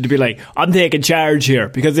generation to be like, I'm taking charge here.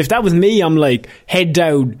 Because if that was me, I'm like, head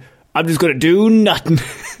down. I'm just going to do nothing.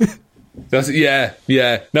 Yeah.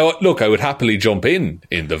 Now, look, I would happily jump in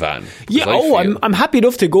the van. Yeah, I'm happy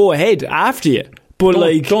enough to go ahead after you. But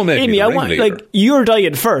don't make Amy, me the I want, ringleader. you're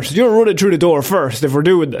dying first. You're running through the door first if we're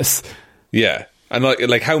doing this. Yeah. And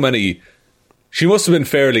like how many... She must have been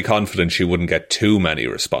fairly confident she wouldn't get too many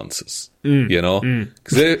responses, you know?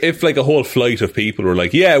 Because if like a whole flight of people were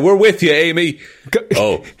like, yeah, we're with you, Amy.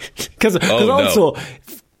 Because also,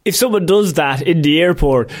 if someone does that in the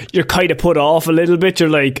airport, you're kind of put off a little bit. You're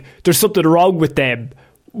like, there's something wrong with them.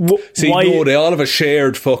 No, they all have a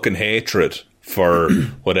shared fucking hatred for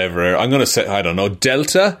whatever. I'm going to say, I don't know,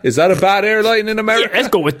 Delta? Is that a bad airline in America? Yeah, let's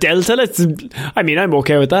go with Delta. I'm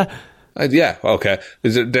okay with that. Yeah, okay.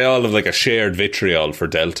 They all have like a shared vitriol for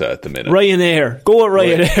Delta at the minute. Ryanair. Go with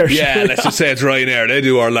Ryanair. Yeah, let's just say it's Ryanair. They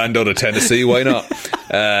do Orlando to Tennessee. Why not?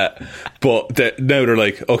 But now they're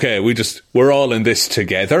like, okay, we're all in this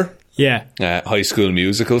together. Yeah. High School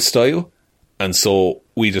Musical style. And so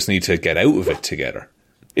we just need to get out of it together.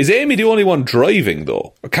 Is Amy the only one driving,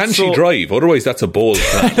 though? Or can she drive? Otherwise, that's a bold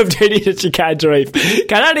plan. I'm telling you that she can't drive.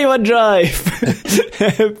 Can anyone drive?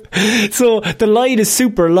 So the line is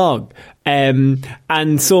super long. And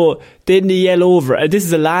so then they yell over. This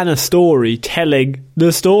is Alana's story telling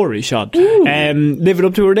the story, Sean. Living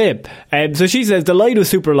up to her name. So she says the line was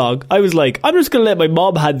super long. I was like, I'm just going to let my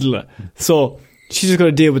mom handle it. So... she's just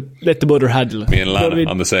going to let the mother handle it. Me and Lana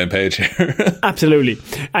on the same page here. Absolutely.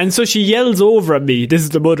 And so she yells over at me, this is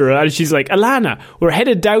the mother, and she's like, Alana, we're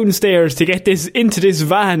headed downstairs to get this into this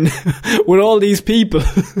van with all these people.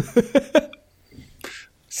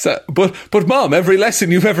 But Mom, every lesson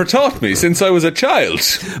you've ever taught me since I was a child.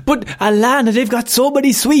 But Alana, they've got so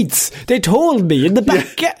many sweets. They told me in the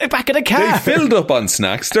back of the car. They filled up on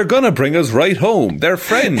snacks. They're going to bring us right home. They're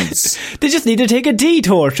friends. They just need to take a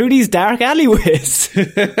detour through these dark alleyways.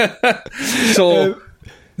 So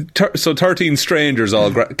 13 strangers all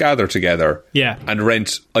gather together and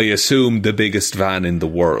rent, I assume, the biggest van in the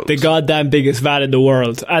world. The goddamn biggest van in the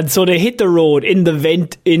world. And so they hit the road in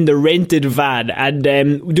the rented van. And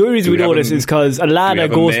the only reason we know this is because Alana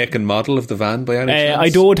goes... Do we have a make and model of the van by any chance? I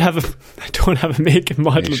don't have a make and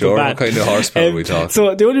model of the van. What kind of horsepower are we talking?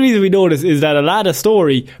 So the only reason we know this is that Alana's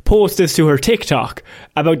story posts this to her TikTok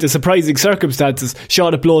about the surprising circumstances.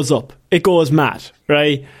 Sean, it blows up. It goes mad,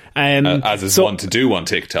 right? As is one to do on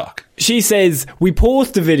TikTok. She says, I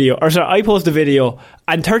post a video,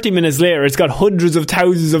 and 30 minutes later it's got hundreds of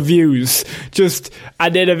thousands of views.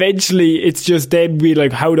 And then eventually it's just them being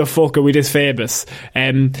like, how the fuck are we this famous?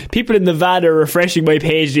 People in the van are refreshing my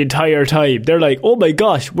page the entire time. They're like, oh my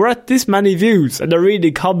gosh, we're at this many views. And they're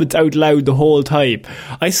reading comments out loud the whole time.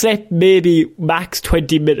 I slept maybe max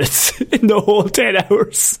 20 minutes in the whole 10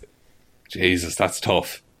 hours. Jesus, that's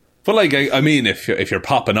tough. But like, I mean, if you're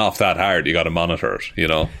popping off that hard, you got to monitor it, you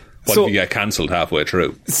know. What if you get cancelled halfway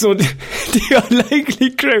through? So the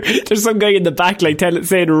unlikely crew, there's some guy in the back like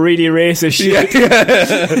saying really racist shit.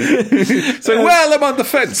 Yeah. So, well, I'm on the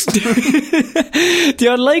fence. The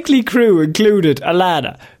unlikely crew included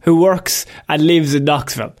Alana, who works and lives in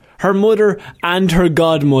Knoxville, her mother and her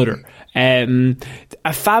godmother.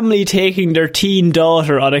 A family taking their teen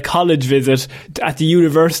daughter on a college visit at the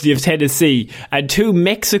University of Tennessee, and 2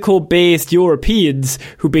 Mexico-based Europeans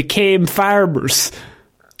who became farmers.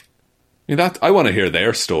 I want to hear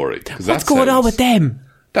their story. What's going on with them?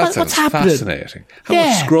 What's happening? Fascinating. How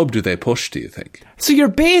much scrub do they push, do you think? So you're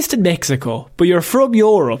based in Mexico, but you're from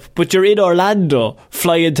Europe, but you're in Orlando,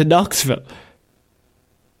 flying to Knoxville.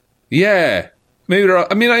 Yeah.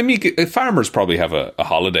 Maybe farmers probably have a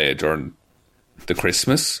holiday during the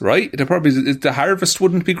Christmas, right? The harvest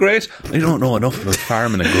wouldn't be great. I don't know enough about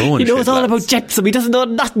farming and growing. He knows all about gypsum. He doesn't know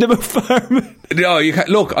nothing about farming. No, you can't.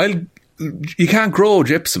 Look, you can't grow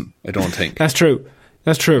gypsum, I don't think. That's true.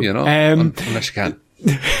 You know, unless you can.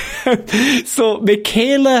 So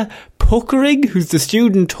Michaela Puckering, who's the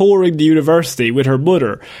student touring the university with her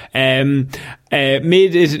mother, made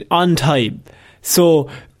it on time. So,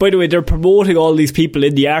 by the way, they're promoting all these people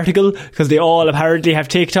in the article because they all apparently have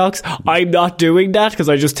TikToks. I'm not doing that because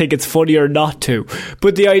I just think it's funnier not to.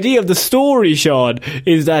 But the idea of the story, Sean,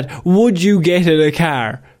 is that would you get in a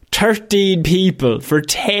car 13 people for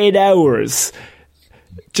 10 hours?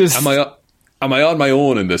 Am I on my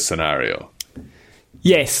own in this scenario?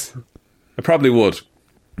 Yes. I probably would.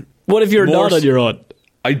 What if you're not on your own?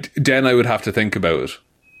 Then I would have to think about it.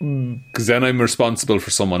 Because then I'm responsible for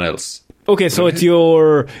someone else. Okay, so it's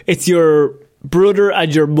your brother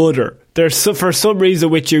and your mother. For some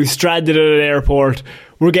reason with you stranded at an airport,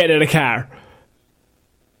 we're getting in a car.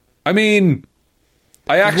 I mean,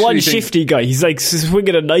 I actually one shifty guy. He's like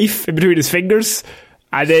swinging a knife in between his fingers,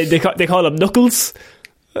 and then they call him Knuckles.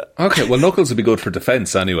 Okay, well, Knuckles would be good for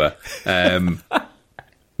defence anyway.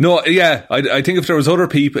 No, yeah, I think if there was other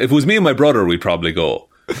people, if it was me and my brother, we'd probably go.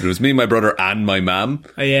 If it was me, my brother, and my mum,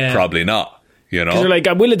 probably not. You know, you're like,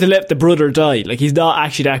 I'm willing to let the brother die. Like, he's not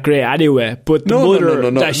actually that great anyway. But the mother,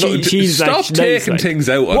 no. She's stop taking things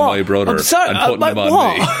out on my brother and putting them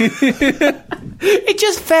on me. It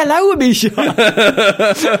just fell out of me, Sean.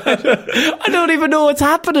 I don't even know what's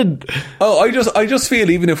happening. Oh, I just feel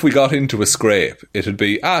even if we got into a scrape, it'd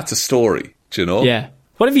be it's a story. Do you know? Yeah.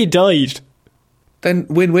 What if you died? Then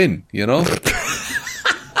win-win. You know.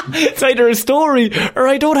 It's either a story or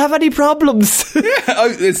I don't have any problems. Yeah,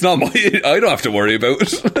 it's not I don't have to worry about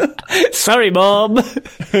it. Sorry, Mom.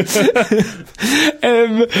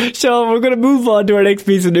 Sean, we're going to move on to our next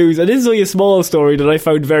piece of news. And this is only a small story that I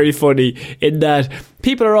found very funny, in that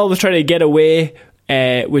people are always trying to get away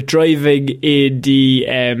with driving in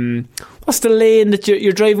the... what's the lane that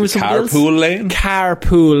you're driving with someone else? Carpool lane?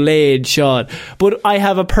 Carpool lane, Sean. But I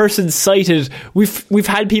have a person cited... We've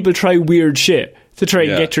had people try weird shit to try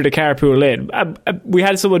and get through the carpool lane. We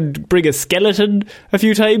had someone bring a skeleton a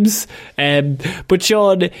few times. But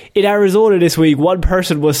Sean, in Arizona this week, one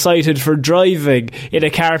person was cited for driving in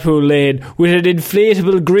a carpool lane with an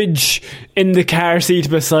inflatable Grinch in the car seat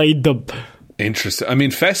beside them. Interesting. I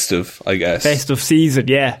mean, festive, I guess. Festive season,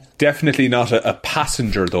 yeah. Definitely not a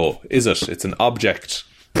passenger, though, is it? It's an object.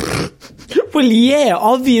 Well, yeah,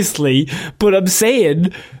 obviously. But I'm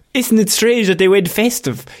saying, isn't it strange that they went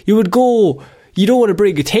festive? You would go... You don't want to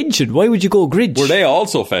bring attention. Why would you go Grinch? Were they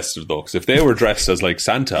also festive, though? Because if they were dressed as, like,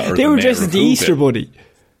 Santa or they were dressed as the Easter Bunny.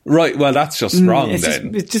 Right, well, that's just wrong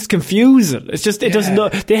then. It's just confusing. It's just, it doesn't know.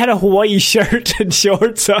 They had a Hawaii shirt and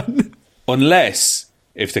shorts on. Unless,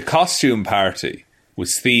 if the costume party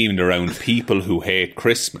was themed around people who hate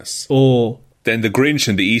Christmas... Oh... Then the Grinch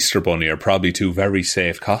and the Easter Bunny are probably two very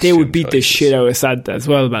safe costumes. They would beat the shit out of Santa as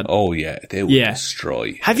well, man. Oh yeah, they would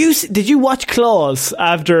destroy. Did you watch Claus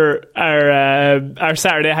after our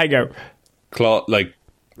Saturday hangout?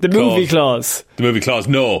 The movie Claus. The movie Claus.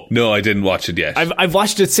 No, I didn't watch it yet. I've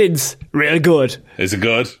watched it since. Real good. Is it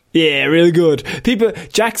good? Yeah, real good.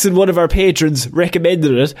 Jackson, one of our patrons,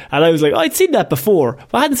 recommended it, and I was like, I'd seen that before,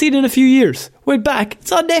 but I hadn't seen it in a few years. Went back.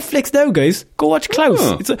 It's on Netflix now, guys. Go watch Klaus.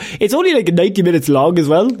 Oh. It's only like 90 minutes long as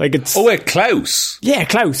well. Like it's. Oh wait, Klaus. Yeah,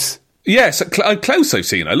 Klaus. Yes, Klaus I've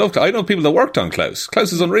seen. I know people that worked on Klaus.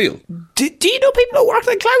 Klaus is unreal. Do you know people that worked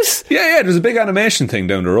on Klaus? Yeah. There's a big animation thing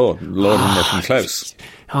down the road. A lot of them are from Klaus.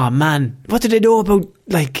 Oh man, what do they know about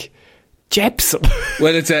like Jepson?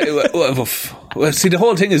 Well, it's see, the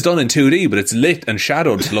whole thing is done in 2D, but it's lit and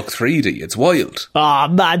shadowed to look 3D. It's wild. Oh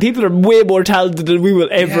man, people are way more talented than we will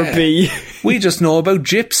ever be. We just know about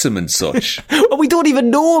gypsum and such. Well, we don't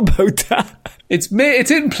even know about that. It's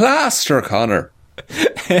in plaster, Connor.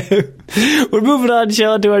 We're moving on,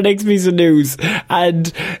 Sean, to our next piece of news, and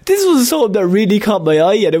this was something that really caught my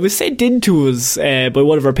eye, and it was sent in to us by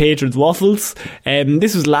one of our patrons, Waffles.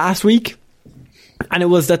 This was last week, and it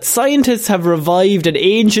was that scientists have revived an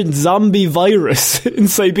ancient zombie virus in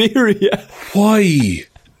Siberia. Why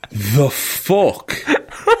the fuck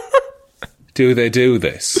do they do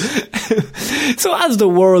this? So as the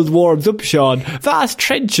world warms up, Sean, vast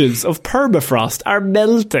trenches of permafrost are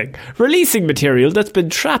melting, releasing material that's been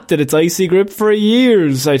trapped in its icy grip for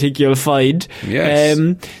years, I think you'll find. Yes.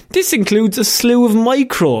 This includes a slew of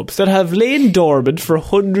microbes that have lain dormant for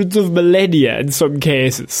hundreds of millennia in some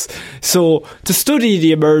cases. So, to study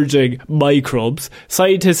the emerging microbes,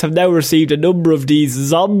 scientists have now received a number of these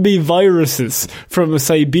zombie viruses from a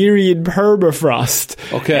Siberian permafrost.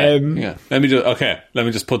 Okay, Let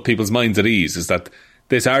me just put people's minds at ease, is that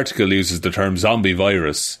this article uses the term zombie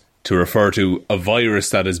virus to refer to a virus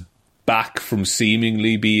that is back from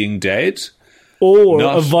seemingly being dead. Or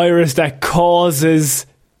a virus that causes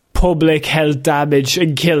public health damage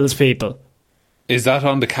and kills people. Is that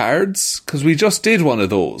on the cards? Because we just did one of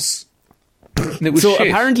those. And it was so shit.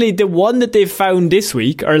 Apparently the one that they found this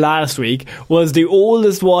week, or last week, was the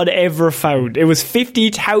oldest one ever found. It was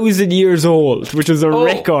 50,000 years old, which is a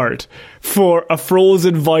record for a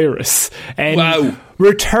frozen virus. And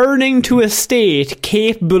returning to a state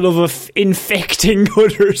capable of infecting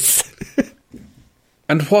others.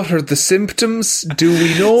 And what are the symptoms? Do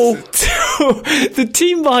we know? So, the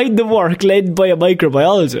team behind the work, led by a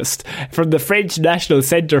microbiologist from the French National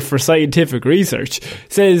Centre for Scientific Research,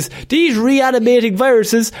 says these reanimating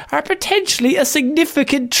viruses are potentially a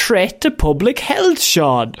significant threat to public health,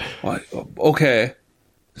 Sean. Okay.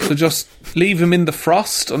 So just leave them in the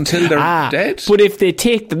frost until they're dead? But if they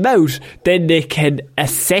take them out, then they can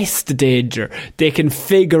assess the danger. They can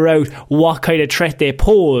figure out what kind of threat they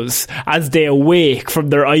pose as they awake from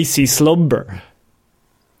their icy slumber.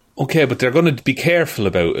 Okay, but they're going to be careful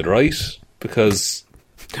about it, right? Because...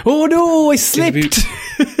 Oh no, I slipped!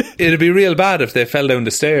 It'd be real bad if they fell down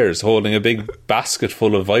the stairs holding a big basket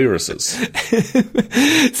full of viruses.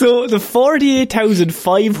 So the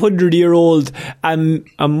 48,500-year-old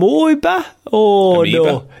amoeba? Oh Amoeba?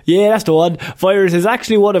 No. Yeah, that's the one. Virus is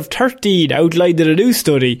actually one of 13 outlined in a new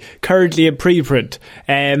study, currently in preprint.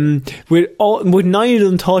 With 9 of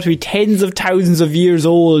them thought to be tens of thousands of years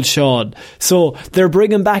old, Sean. So they're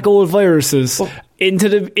bringing back old viruses into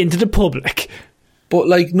the public. But,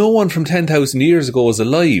 like, no one from 10,000 years ago was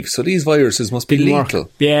alive, so these viruses must be lethal.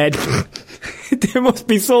 Yeah, they must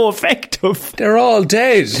be so effective. They're all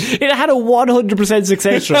dead. It had a 100%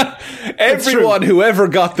 success rate. Everyone who ever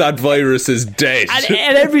got that virus is dead.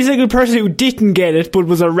 And every single person who didn't get it but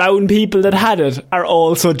was around people that had it are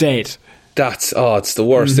also dead. It's the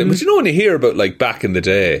worst thing. But you know when you hear about, like, back in the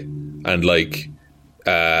day, and, like,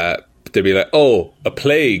 they'd be like, oh, a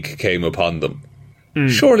plague came upon them.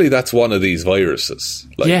 Surely that's one of these viruses,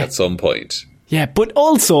 at some point. Yeah, but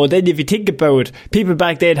also, then if you think about it, people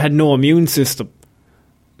back then had no immune system.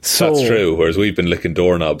 So, that's true, whereas we've been licking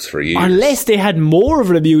doorknobs for years. Unless they had more of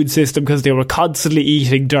an immune system because they were constantly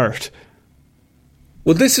eating dirt.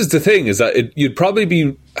 Well, this is the thing, is that you'd probably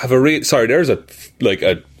there's a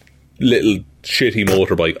little shitty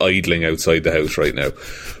motorbike idling outside the house right now.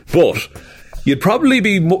 But... you'd probably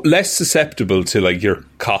be less susceptible to, like, your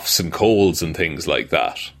coughs and colds and things like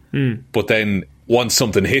that. But then once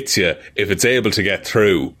something hits you, if it's able to get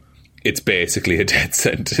through, it's basically a death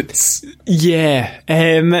sentence. Yeah.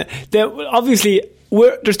 Obviously,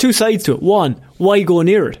 there's two sides to it. One, why go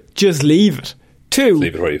near it? Just leave it. Two,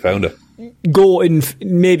 leave it where you found it. Go and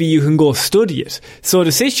maybe you can go study it. So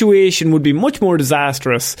the situation would be much more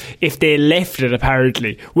disastrous if they left it,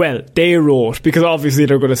 apparently. Well, they wrote, because obviously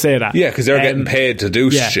they're going to say that. Yeah, because they're getting paid to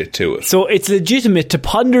do shit to it. So it's legitimate to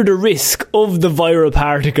ponder the risk of the viral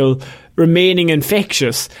particle remaining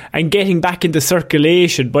infectious and getting back into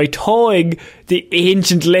circulation by thawing the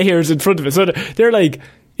ancient layers in front of it. So they're like,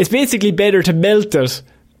 it's basically better to melt it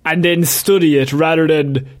and then study it rather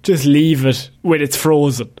than just leave it when it's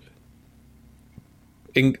frozen.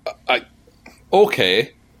 Okay,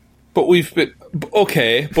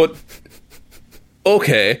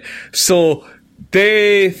 so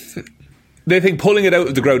they think pulling it out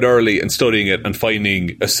of the ground early and studying it and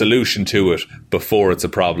finding a solution to it before it's a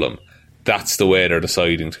problem, that's the way they're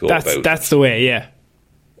deciding to go about it. That's the way, yeah.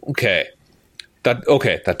 Okay,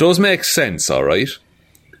 that does make sense, alright,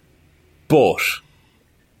 but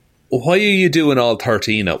why are you doing all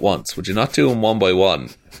 13 at once? Would you not do them one by one?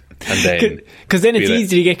 Because then it's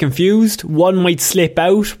easy to get confused. One might slip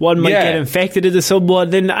out, one might get infected into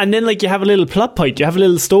someone, and then like you have a little plot point, you have a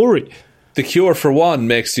little story. The cure for one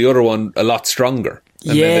makes the other one a lot stronger,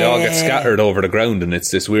 and then they all get scattered over the ground, and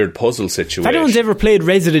it's this weird puzzle situation. If anyone's ever played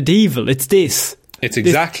Resident Evil, it's this. It's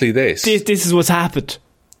exactly this. This is what's happened.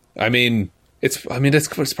 I mean, it's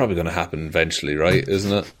probably going to happen eventually, right?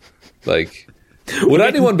 Isn't it? Like, would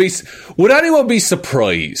anyone be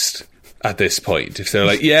surprised at this point if they're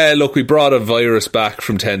like, yeah, look, we brought a virus back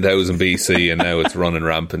from 10,000 BC and now it's running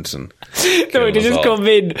rampant and no, they just come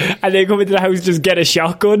in and they come into the house, just get a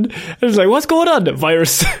shotgun and it's like, what's going on? The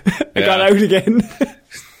virus got out again.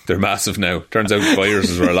 They're massive now. Turns out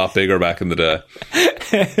viruses were a lot bigger back in the day.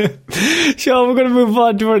 Sean, we're going to move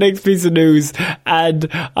on to our next piece of news, and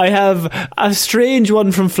I have a strange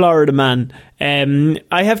one from Florida Man.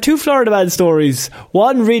 I have two Florida Man stories.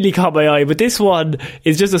 One really caught my eye, but this one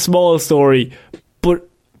is just a small story, but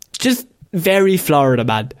just very Florida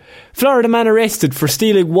Man. Florida Man arrested for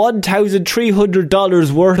stealing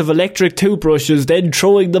 $1,300 worth of electric toothbrushes, then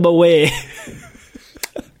throwing them away.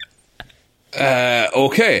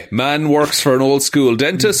 Okay, man works for an old school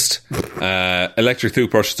dentist. Electric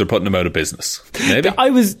toothbrushes are putting him out of business. Maybe.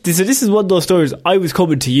 This is one of those stories. I was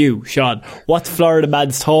coming to you, Sean. What's Florida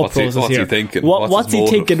Man's thought process here? What's he thinking? What's he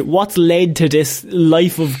thinking? What's led to this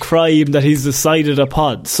life of crime that he's decided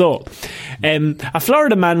upon? So, a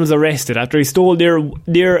Florida man was arrested after he stole nearly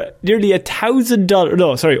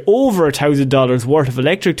 $1,000. Over $1,000 worth of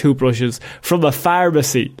electric toothbrushes from a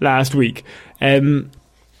pharmacy last week.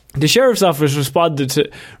 The sheriff's office responded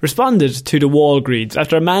to the Walgreens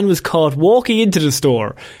after a man was caught walking into the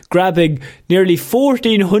store, grabbing nearly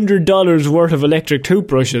 $1,400 worth of electric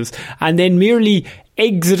toothbrushes and then merely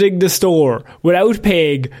exiting the store without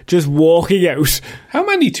paying, just walking out. How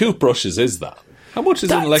many toothbrushes is that? How much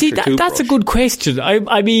is an electric toothbrush? That's a good question.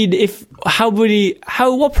 I mean,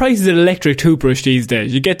 what price is an electric toothbrush these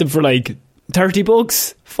days? You get them for like $30,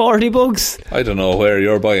 $40. I don't know where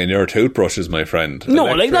you're buying your toothbrushes, my friend. No,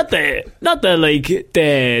 electric. not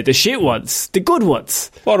the shit ones, the good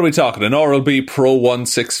ones. What are we talking? An Oral-B Pro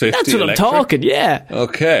 1650. That's what electric? I'm talking. Yeah.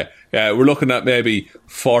 Okay. Yeah, we're looking at maybe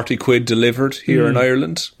 40 quid delivered here in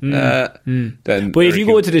Ireland. Then, but if you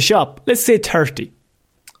go to the shop, let's say 30.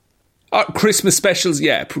 Christmas specials,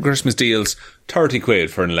 Christmas deals, 30 quid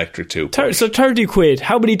for an electric toothbrush. So 30 quid.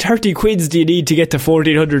 How many 30 quids do you need to get to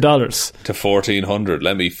 $1,400? To 1,400.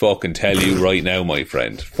 Let me fucking tell you right now, my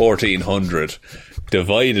friend. 1,400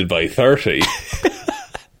 divided by 30.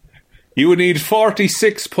 You would need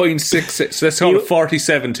 46.66. Let's call it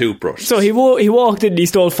 47 toothbrushes. So he walked in and he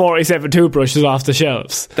stole 47 toothbrushes off the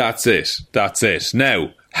shelves. That's it.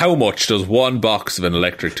 Now, how much does one box of an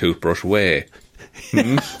electric toothbrush weigh?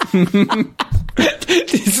 This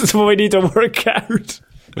is what we need to work out.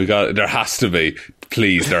 There has to be.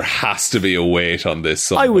 Please, there has to be a weight on this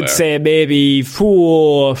somewhere. I would say maybe, if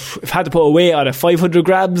I had to put a weight on it, 500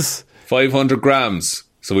 grams. 500 grams.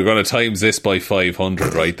 So we're going to times this by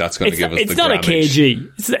 500, right? That's going to give us the grammage. It's not a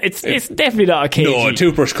kg. It's definitely not a kg. No, a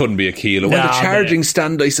toothbrush couldn't be a kilo. Well, the charging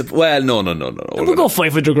stand, I said, well, no. We'll go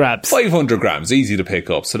 500 grams. 500 grams, easy to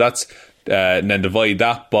pick up. So that's, and then divide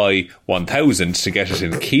that by 1,000 to get it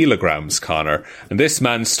in kilograms, Connor. And this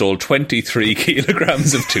man stole 23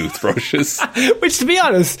 kilograms of toothbrushes. Which, to be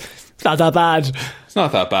honest, it's not that bad. It's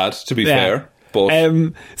not that bad, to be fair.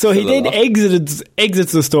 But so he then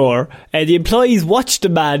exits the store, and the employees watch the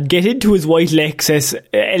man get into his white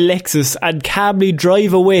Lexus and calmly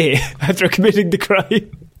drive away after committing the crime.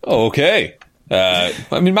 Oh, okay. I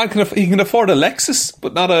mean, he can afford a Lexus,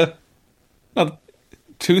 but not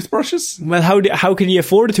toothbrushes. Well, how can you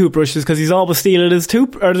afford the toothbrushes? Because he's always stealing his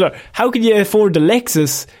how can you afford the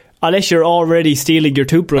Lexus unless you're already stealing your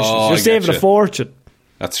toothbrushes? You're saving a fortune.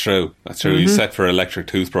 That's true. You set for electric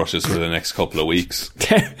toothbrushes for the next couple of weeks.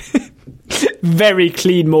 Very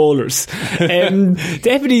clean molars.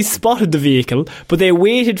 Deputies spotted the vehicle, but they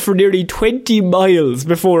waited for nearly 20 miles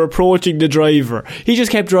before approaching the driver. He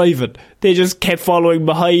just kept driving. They just kept following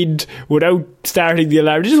behind without starting the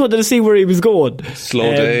alarm. They just wanted to see where he was going.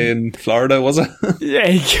 Slow day in Florida, was it? Yeah,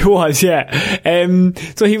 it was, yeah.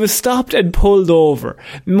 So he was stopped and pulled over.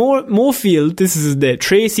 Mofield, this is his name,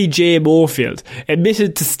 Tracy J. Mofield,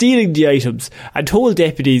 admitted to stealing the items and told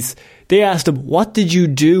deputies. They asked him, what did you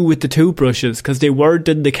do with the toothbrushes? Because they weren't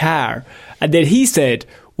in the car. And then he said,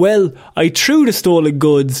 well, I threw the stolen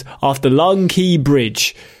goods off the Long Key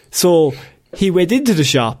Bridge. So he went into the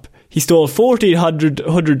shop. He stole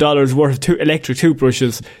 $1,400 worth of electric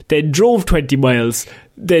toothbrushes, then drove 20 miles,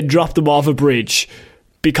 then dropped them off a bridge.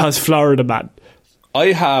 Because Florida man. I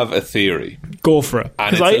have a theory. Go for it.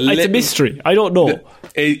 Because it's a mystery. I don't know.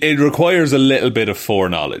 It requires a little bit of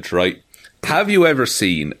foreknowledge, right? Have you ever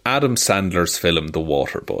seen Adam Sandler's film The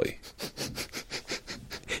Waterboy?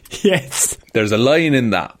 Yes. There's a line in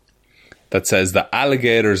that says the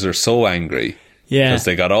alligators are so angry because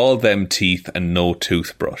they got all them teeth and no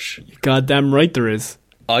toothbrush. Goddamn right there is.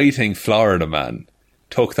 I think Florida man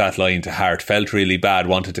took that line to heart, felt really bad,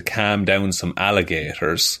 wanted to calm down some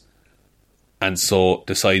alligators, and so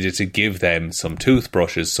decided to give them some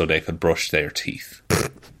toothbrushes so they could brush their teeth.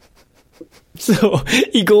 So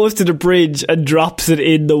he goes to the bridge and drops it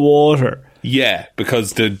in the water. Yeah,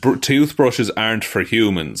 because the toothbrushes aren't for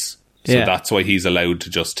humans. So that's why he's allowed to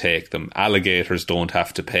just take them. Alligators don't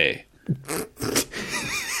have to pay.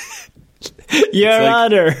 Your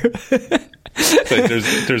Honour. It's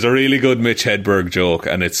like there's a really good Mitch Hedberg joke,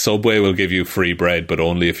 and it's Subway will give you free bread, but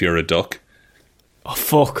only if you're a duck. Oh,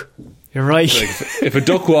 fuck. You're right. Like, if a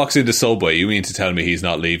duck walks into Subway, you mean to tell me he's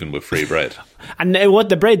not leaving with free bread? And what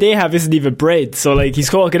the bread they have isn't even bread, so like he's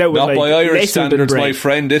talking out with not by Irish standards, my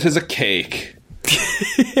friend. It is a cake.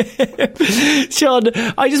 Sean,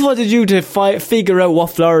 I just wanted you to figure out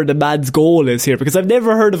what Florida man's goal is here, because I've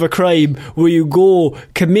never heard of a crime where you go,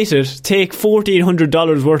 commit it, take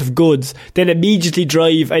 $1,400 worth of goods, then immediately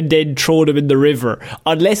drive and then throw them in the river.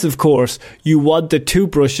 Unless, of course, you want the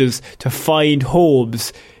toothbrushes to find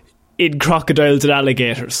homes in crocodiles and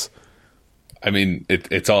alligators. I mean,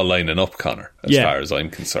 it's all lining up, Connor, as far as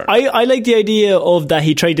I'm concerned. I like the idea of that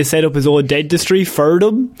he tried to set up his own dentistry for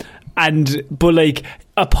them, but like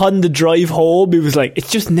upon the drive home, he was like,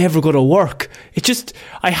 it's just never going to work.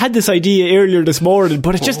 I had this idea earlier this morning,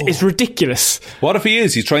 but it's ridiculous. What if he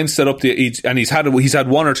is? He's trying to set up and he's had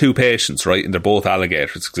one or two patients, right? And they're both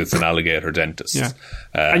alligators because it's an alligator dentist. Yeah.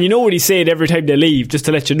 And you know what he's saying every time they leave, just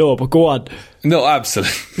to let you know, but go on. No,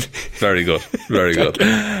 absolutely. Very good. Very good.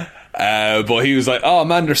 But he was like, oh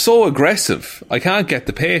man, they're so aggressive. I can't get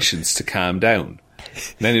the patients to calm down.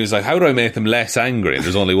 And then he was like, how do I make them less angry? And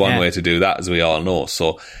there's only one way to do that, as we all know.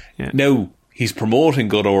 So now he's promoting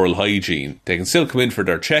good oral hygiene. They can still come in for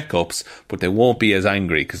their checkups, but they won't be as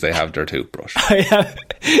angry because they have their toothbrush.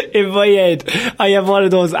 In my head, I have one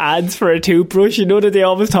of those ads for a toothbrush. You know that they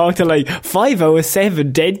always talk to like 5 out of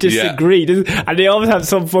 7 dentists agree, and they always have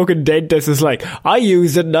some fucking dentist that's like, I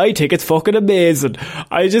use it and I think it's fucking amazing.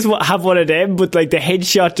 I just have one of them, but like the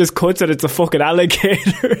headshot just cuts and it's a fucking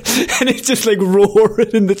alligator and it's just like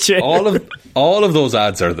roaring in the chair. All of those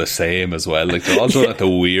ads are the same as well. Like they're all done at the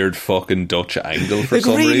weird fucking Dutch angle for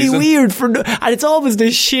some really reason. Weird and it's always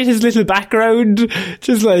this shit, his little background,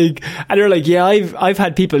 just like, and they're like, yeah, I've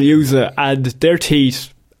had people use it and their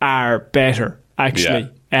teeth are better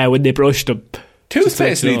actually when they brush them.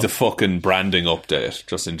 Toothpaste needs a fucking branding update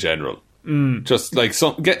just in general. Just like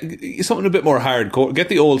get something a bit more hardcore. Get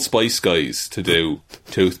the Old Spice guys to do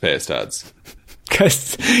toothpaste ads.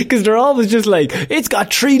 Because they're always just like, it's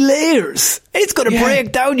got 3 layers, it's going to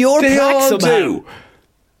break down your plaque somehow.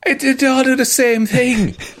 They all do the same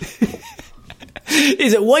thing.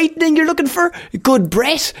 Is it whitening you're looking for? Good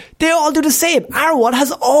breath? They all do the same. Our one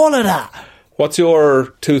has all of that. What's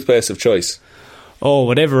your toothpaste of choice? Oh,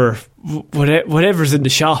 whatever's in the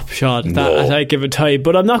shop, Sean, that at any given time.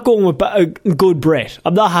 But I'm not going with a good breath.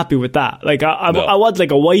 I'm not happy with that. Like I want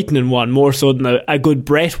like a whitening one more so than a good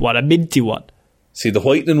breath one, a minty one. See, the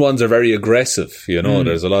whitening ones are very aggressive. You know,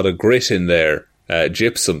 there's a lot of grit in there.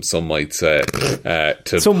 Gypsum, some might say,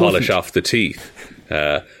 to polish off the teeth.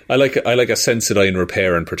 I like a Sensodyne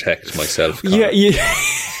repair and protect myself. Connor.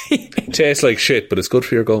 Tastes like shit, but it's good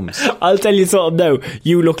for your gums. I'll tell you something now.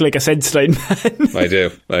 You look like a Sensodyne man. I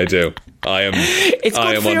do. I am. It's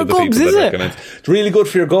good for one your of the gums, people is that it? recommends. It's really good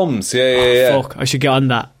for your gums. Yeah. Fuck, I should get on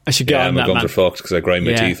that. My gums are fucked because I grind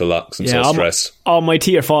my teeth a lot because I'm so stressed. All my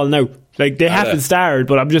teeth are falling out. Like, they haven't started,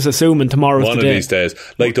 but I'm just assuming tomorrow's the day. One of these days.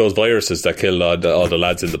 Like those viruses that killed all the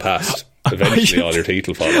lads in the past. Eventually all your teeth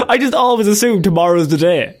will fall out. I just always assume tomorrow's the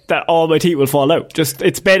day that all my teeth will fall out. Just,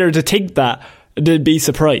 it's better to think that than be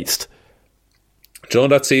surprised. Do you know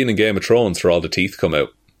that scene in Game of Thrones where all the teeth come out?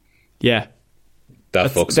 Yeah.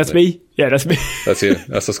 That's me. Yeah, that's me. That's you.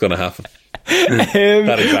 That's what's going to happen.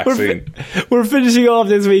 That exact scene. We're finishing off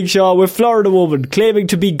this week, Sean, with Florida woman claiming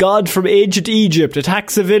to be God from ancient Egypt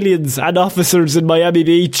attacks civilians and officers in Miami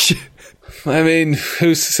Beach. I mean,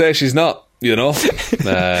 who's to say she's not? You know,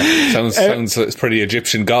 sounds like it's pretty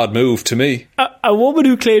Egyptian god move to me. A woman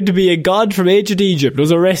who claimed to be a god from ancient Egypt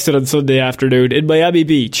was arrested on Sunday afternoon in Miami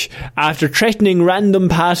Beach after threatening random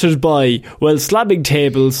passers-by while slamming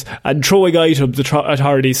tables and throwing items,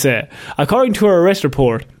 authorities say. According to her arrest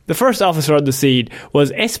report, the first officer on the scene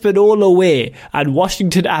was Espanola Way and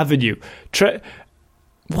Washington Avenue.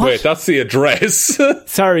 Wait, that's the address?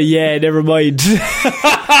 Sorry, yeah, never mind.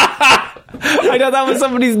 I thought that was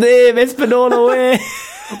somebody's name, Espanola Way.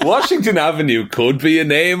 Washington Avenue could be a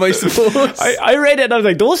name, I suppose. I read it and I was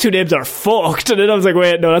like, those two names are fucked. And then I was like,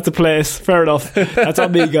 wait, no, that's a place. Fair enough. That's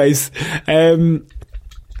on me, guys.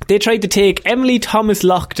 They tried to take Emily Thomas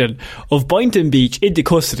Lockton of Boynton Beach into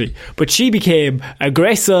custody, but she became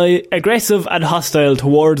aggressive and hostile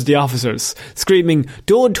towards the officers, screaming,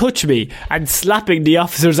 "Don't touch me," and slapping the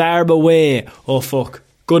officer's arm away. Oh, fuck.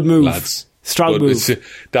 Good move. Lads. Strong move.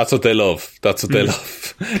 That's what they love. That's what they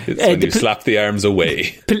love. It's when you slap the arms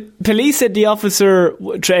away. Police said the officer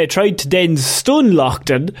tried to then stun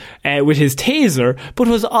Lockton with his taser, but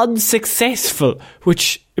was unsuccessful,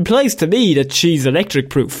 which implies to me that she's electric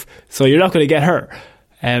proof, so you're not going to get her.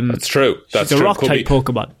 That's true. That's she's true. a rock type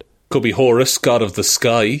Pokemon. Could be Horus, god of the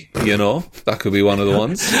sky, you know. That could be one of the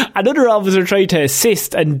ones. Another officer tried to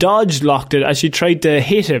assist and dodged Lockton as she tried to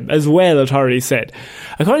hit him as well, authorities said.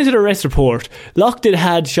 According to the arrest report, Lockton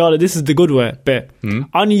had, Sean, this is the good way, bit,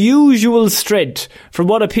 unusual strength from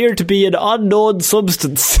what appeared to be an unknown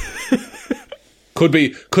substance. Could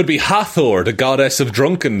be Hathor, the goddess of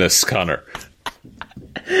drunkenness, Connor.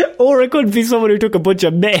 Or it could be someone who took a bunch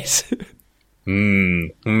of meth.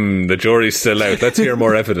 The jury's still out. Let's hear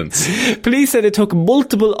more evidence. Police said it took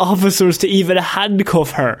multiple officers to even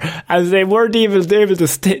handcuff her, as they weren't even able to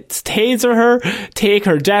taser her, take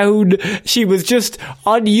her down. She was just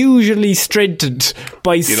unusually strengthened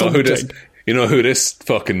by something. You know who this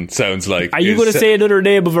fucking sounds like? Are you going to say another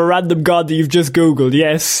name of a random god that you've just Googled?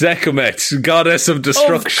 Yes. Sekhmet, goddess of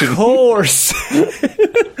destruction. Of course.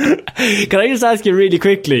 Can I just ask you really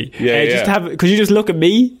quickly? Could you just look at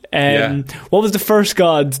me? What was the first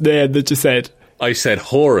god's name that you said? I said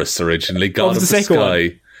Horus originally, god of the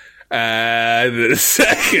sky. The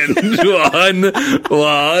second one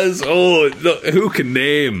was, look, who can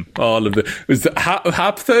name all of it? Was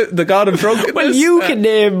Haptha, the god of drunkenness? Well, you can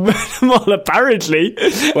name them all, apparently.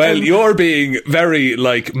 Well, you're being very,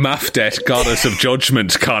 like, Mafdet, goddess of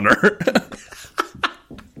judgment, Connor.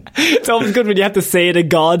 It's always good when you have to say to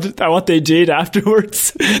God what they did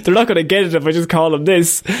afterwards. They're not going to get it if I just call them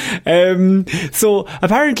this. So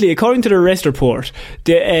apparently, according to the arrest report,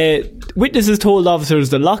 the witnesses told officers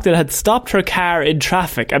that Loughlin had stopped her car in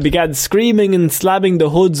traffic and began screaming and slamming the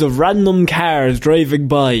hoods of random cars driving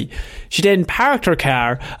by. She then parked her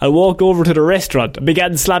car and walked over to the restaurant and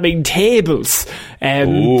began slamming tables.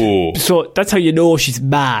 So that's how you know she's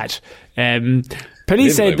mad.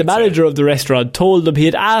 Police said the manager of the restaurant told them he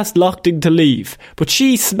had asked Loughlin to leave, but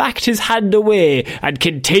she smacked his hand away and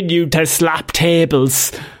continued to slap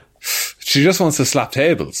tables. She just wants to slap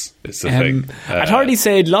tables, is the thing. Authorities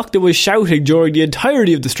said Loughlin was shouting during the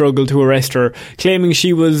entirety of the struggle to arrest her, claiming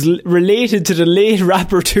she was related to the late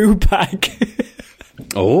rapper Tupac.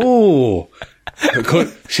 So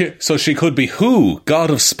she could be who? God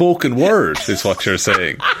of spoken word, is what you're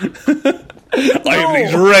saying. I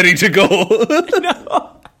am ready to go.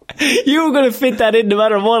 No, you were going to fit that in no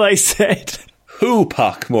matter what I said. Who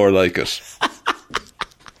Pac, more like it.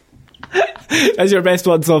 That's your best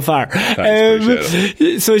one so far.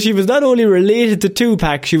 Thanks, so she was not only related to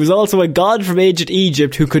Tupac, she was also a god from ancient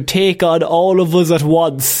Egypt who could take on all of us at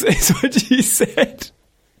once, is what she said.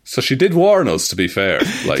 So she did warn us, to be fair.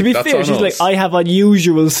 Like, to be that's fair, she's us. like, I have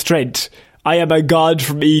unusual strength. I am a god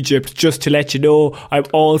from Egypt, just to let you know I'm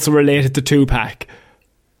also related to Tupac.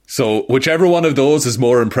 So whichever one of those is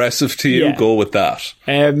more impressive to you, go with that.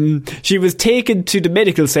 She was taken to the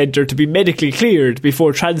medical centre to be medically cleared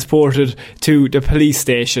before transported to the police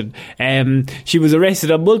station. She was arrested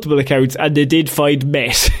on multiple accounts and they did find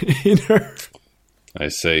meth in her. I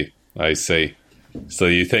see. So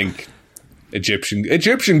you think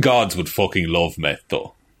Egyptian gods would fucking love meth,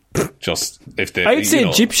 though? Just if they, I'd say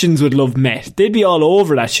Egyptians would love meth. They'd be all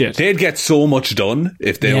over that shit. They'd get so much done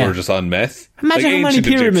if they were just on meth. Imagine like how many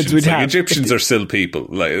pyramids we'd have. Egyptians are still people.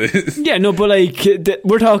 Like, yeah, no, but like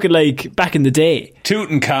we're talking like back in the day.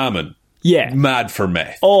 Tutankhamun, mad for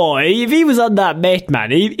meth. Oh, if he was on that meth,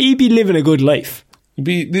 man, he'd be living a good life.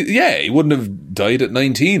 He wouldn't have died at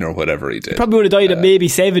 19 or whatever he did. Probably would have died at maybe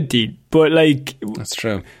 17, but like that's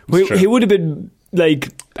true. He would have been like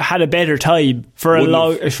had a better time for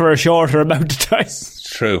a shorter amount of time. It's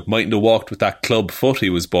true. Mightn't have walked with that club foot he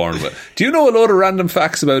was born with. Do you know a load of random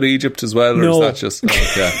facts about Egypt as well, or is that just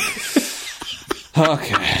okay?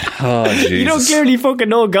 Oh Jesus! You don't clearly fucking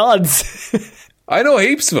know gods. I know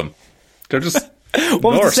heaps of them. They're just what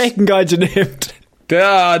was the second god you named?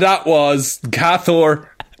 That was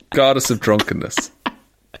Hathor, goddess of drunkenness.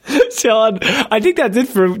 Sean, I think that's it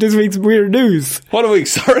for this week's Weird News. What a week.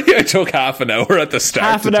 Sorry I took half an hour at the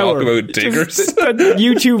start to talk about diggers.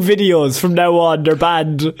 YouTube videos from now on, they're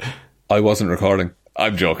banned. I wasn't recording.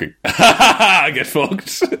 I'm joking. I get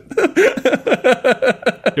fucked.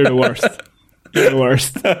 You're the worst. You're the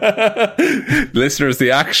worst. Listeners,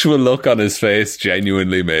 the actual look on his face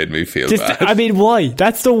genuinely made me feel bad. I mean, why?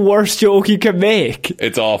 That's the worst joke you can make.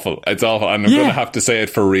 It's awful. And I'm going to have to say it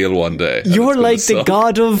for real one day. You're like the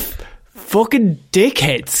god of fucking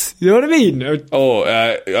dickheads. You know what I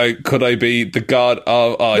mean? Could I be the god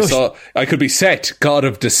of... I could be Set, god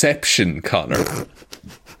of deception, Connor.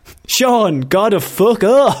 Sean, god of fuck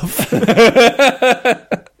off. Do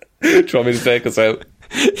you want me to take us out?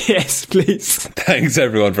 Yes, please. Thanks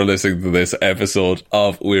everyone for listening to this episode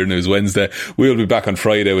of Weird News Wednesday. We'll be back on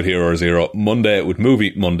Friday with Hero or Zero, Monday with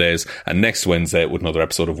Movie Mondays, and next Wednesday with another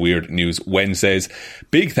episode of Weird News Wednesdays.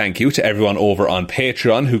 Big thank you to everyone over on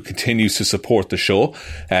Patreon who continues to support the show.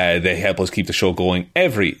 They help us keep the show going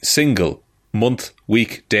every single month,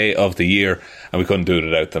 week, day of the year, and we couldn't do it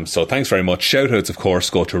without them. So thanks very much. Shout outs, of course,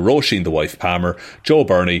 go to Roisin the Wife Palmer, Joe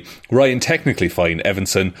Burney, Ryan Technically Fine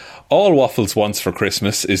Evanson. All Waffles Wants for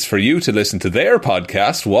Christmas is for you to listen to their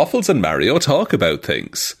podcast, Waffles and Mario Talk About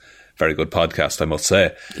Things. Very good podcast, I must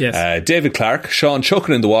say. Yes. David Clark, Sean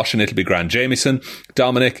Chucking in the Wash and It'll Be Grand Jamieson,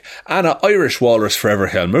 Dominic, Anna Irish Walrus Forever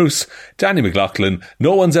Helmoose, Danny McLaughlin,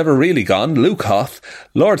 No One's Ever Really Gone, Luke Hoth,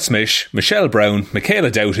 Lord Smish, Michelle Brown, Michaela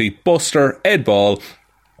Doughty, Buster, Ed Ball,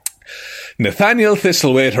 Nathaniel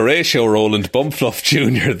Thistlewaite, Horatio Rowland, Bumfluff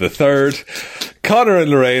Jr. the Third. Connor and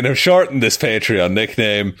Lorraine have shortened this Patreon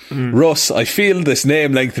nickname. Russ, I feel this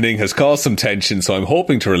name lengthening has caused some tension, so I'm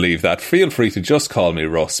hoping to relieve that. Feel free to just call me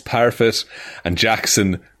Russ Parfit, and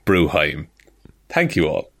Jackson Bruheim. Thank you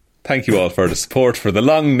all. Thank you all for the support, for the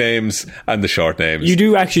long names and the short names. You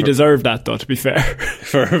do actually deserve that, though, to be fair.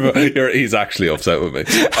 He's actually upset with me.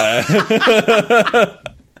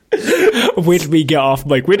 Wait till we get off,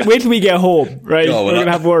 Mike. Wait till we get home, right? We're going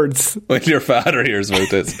to have words. When your father hears about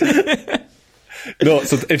this. No,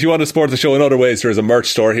 so if you want to support the show in other ways, there is a merch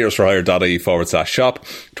store, heroesforhire.ie/shop.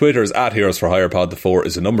 Twitter is at heroesforhirepod. The 4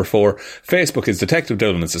 is the number 4. Facebook is Detective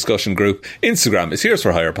Doolin's discussion group. Instagram is Heroes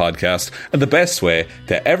for Hire Podcast. And the best way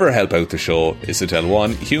to ever help out the show is to tell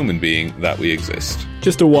one human being that we exist.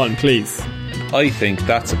 Just a one, please. I think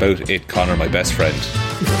that's about it, Connor, my best friend.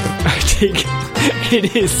 I think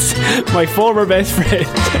it is my former best friend.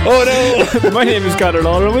 Oh no! My name is Connor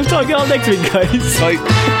Lawler. We'll talk to you all next week, guys. Bye.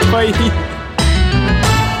 Bye.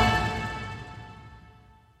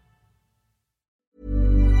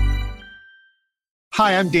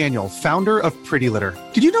 Hi, I'm Daniel, founder of Pretty Litter.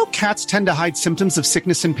 Did you know cats tend to hide symptoms of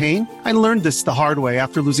sickness and pain? I learned this the hard way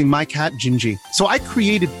after losing my cat, Gingy. So I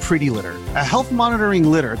created Pretty Litter, a health monitoring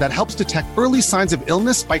litter that helps detect early signs of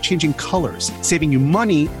illness by changing colors, saving you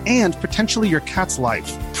money and potentially your cat's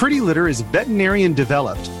life. Pretty Litter is veterinarian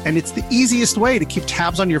developed, and it's the easiest way to keep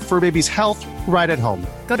tabs on your fur baby's health right at home.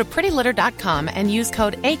 Go to prettylitter.com and use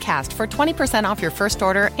code ACAST for 20% off your first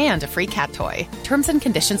order and a free cat toy. Terms and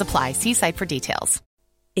conditions apply. See site for details.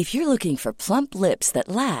 If you're looking for plump lips that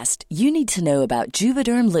last, you need to know about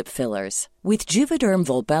Juvederm lip fillers. With Juvederm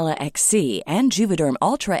Volbella XC and Juvederm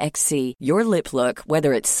Ultra XC, your lip look,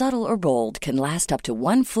 whether it's subtle or bold, can last up to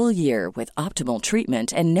 1 full year with optimal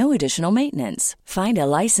treatment and no additional maintenance. Find a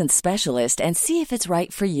licensed specialist and see if it's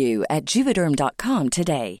right for you at Juvederm.com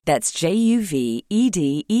today. That's JUVEDERM.com.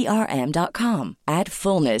 Add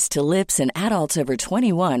fullness to lips in adults over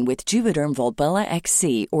 21 with Juvederm Volbella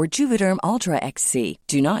XC or Juvederm Ultra XC.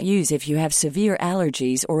 Do not use if you have severe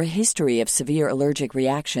allergies or a history of severe allergic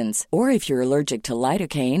reactions, or if you're allergic to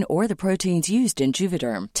lidocaine or the proteins used in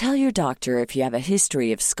Juvederm. Tell your doctor if you have a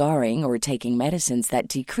history of scarring or taking medicines that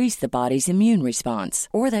decrease the body's immune response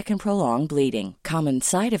or that can prolong bleeding. Common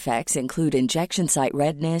side effects include injection site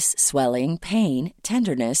redness, swelling, pain,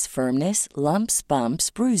 tenderness, firmness, lumps, bumps,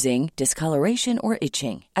 bruising, discoloration, or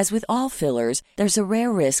itching. As with all fillers, there's a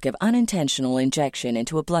rare risk of unintentional injection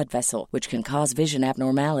into a blood vessel, which can cause vision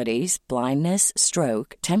abnormalities, blindness,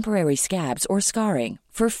 stroke, temporary scabs, or scarring.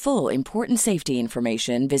 For full, important safety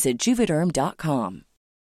information, visit Juvederm.com.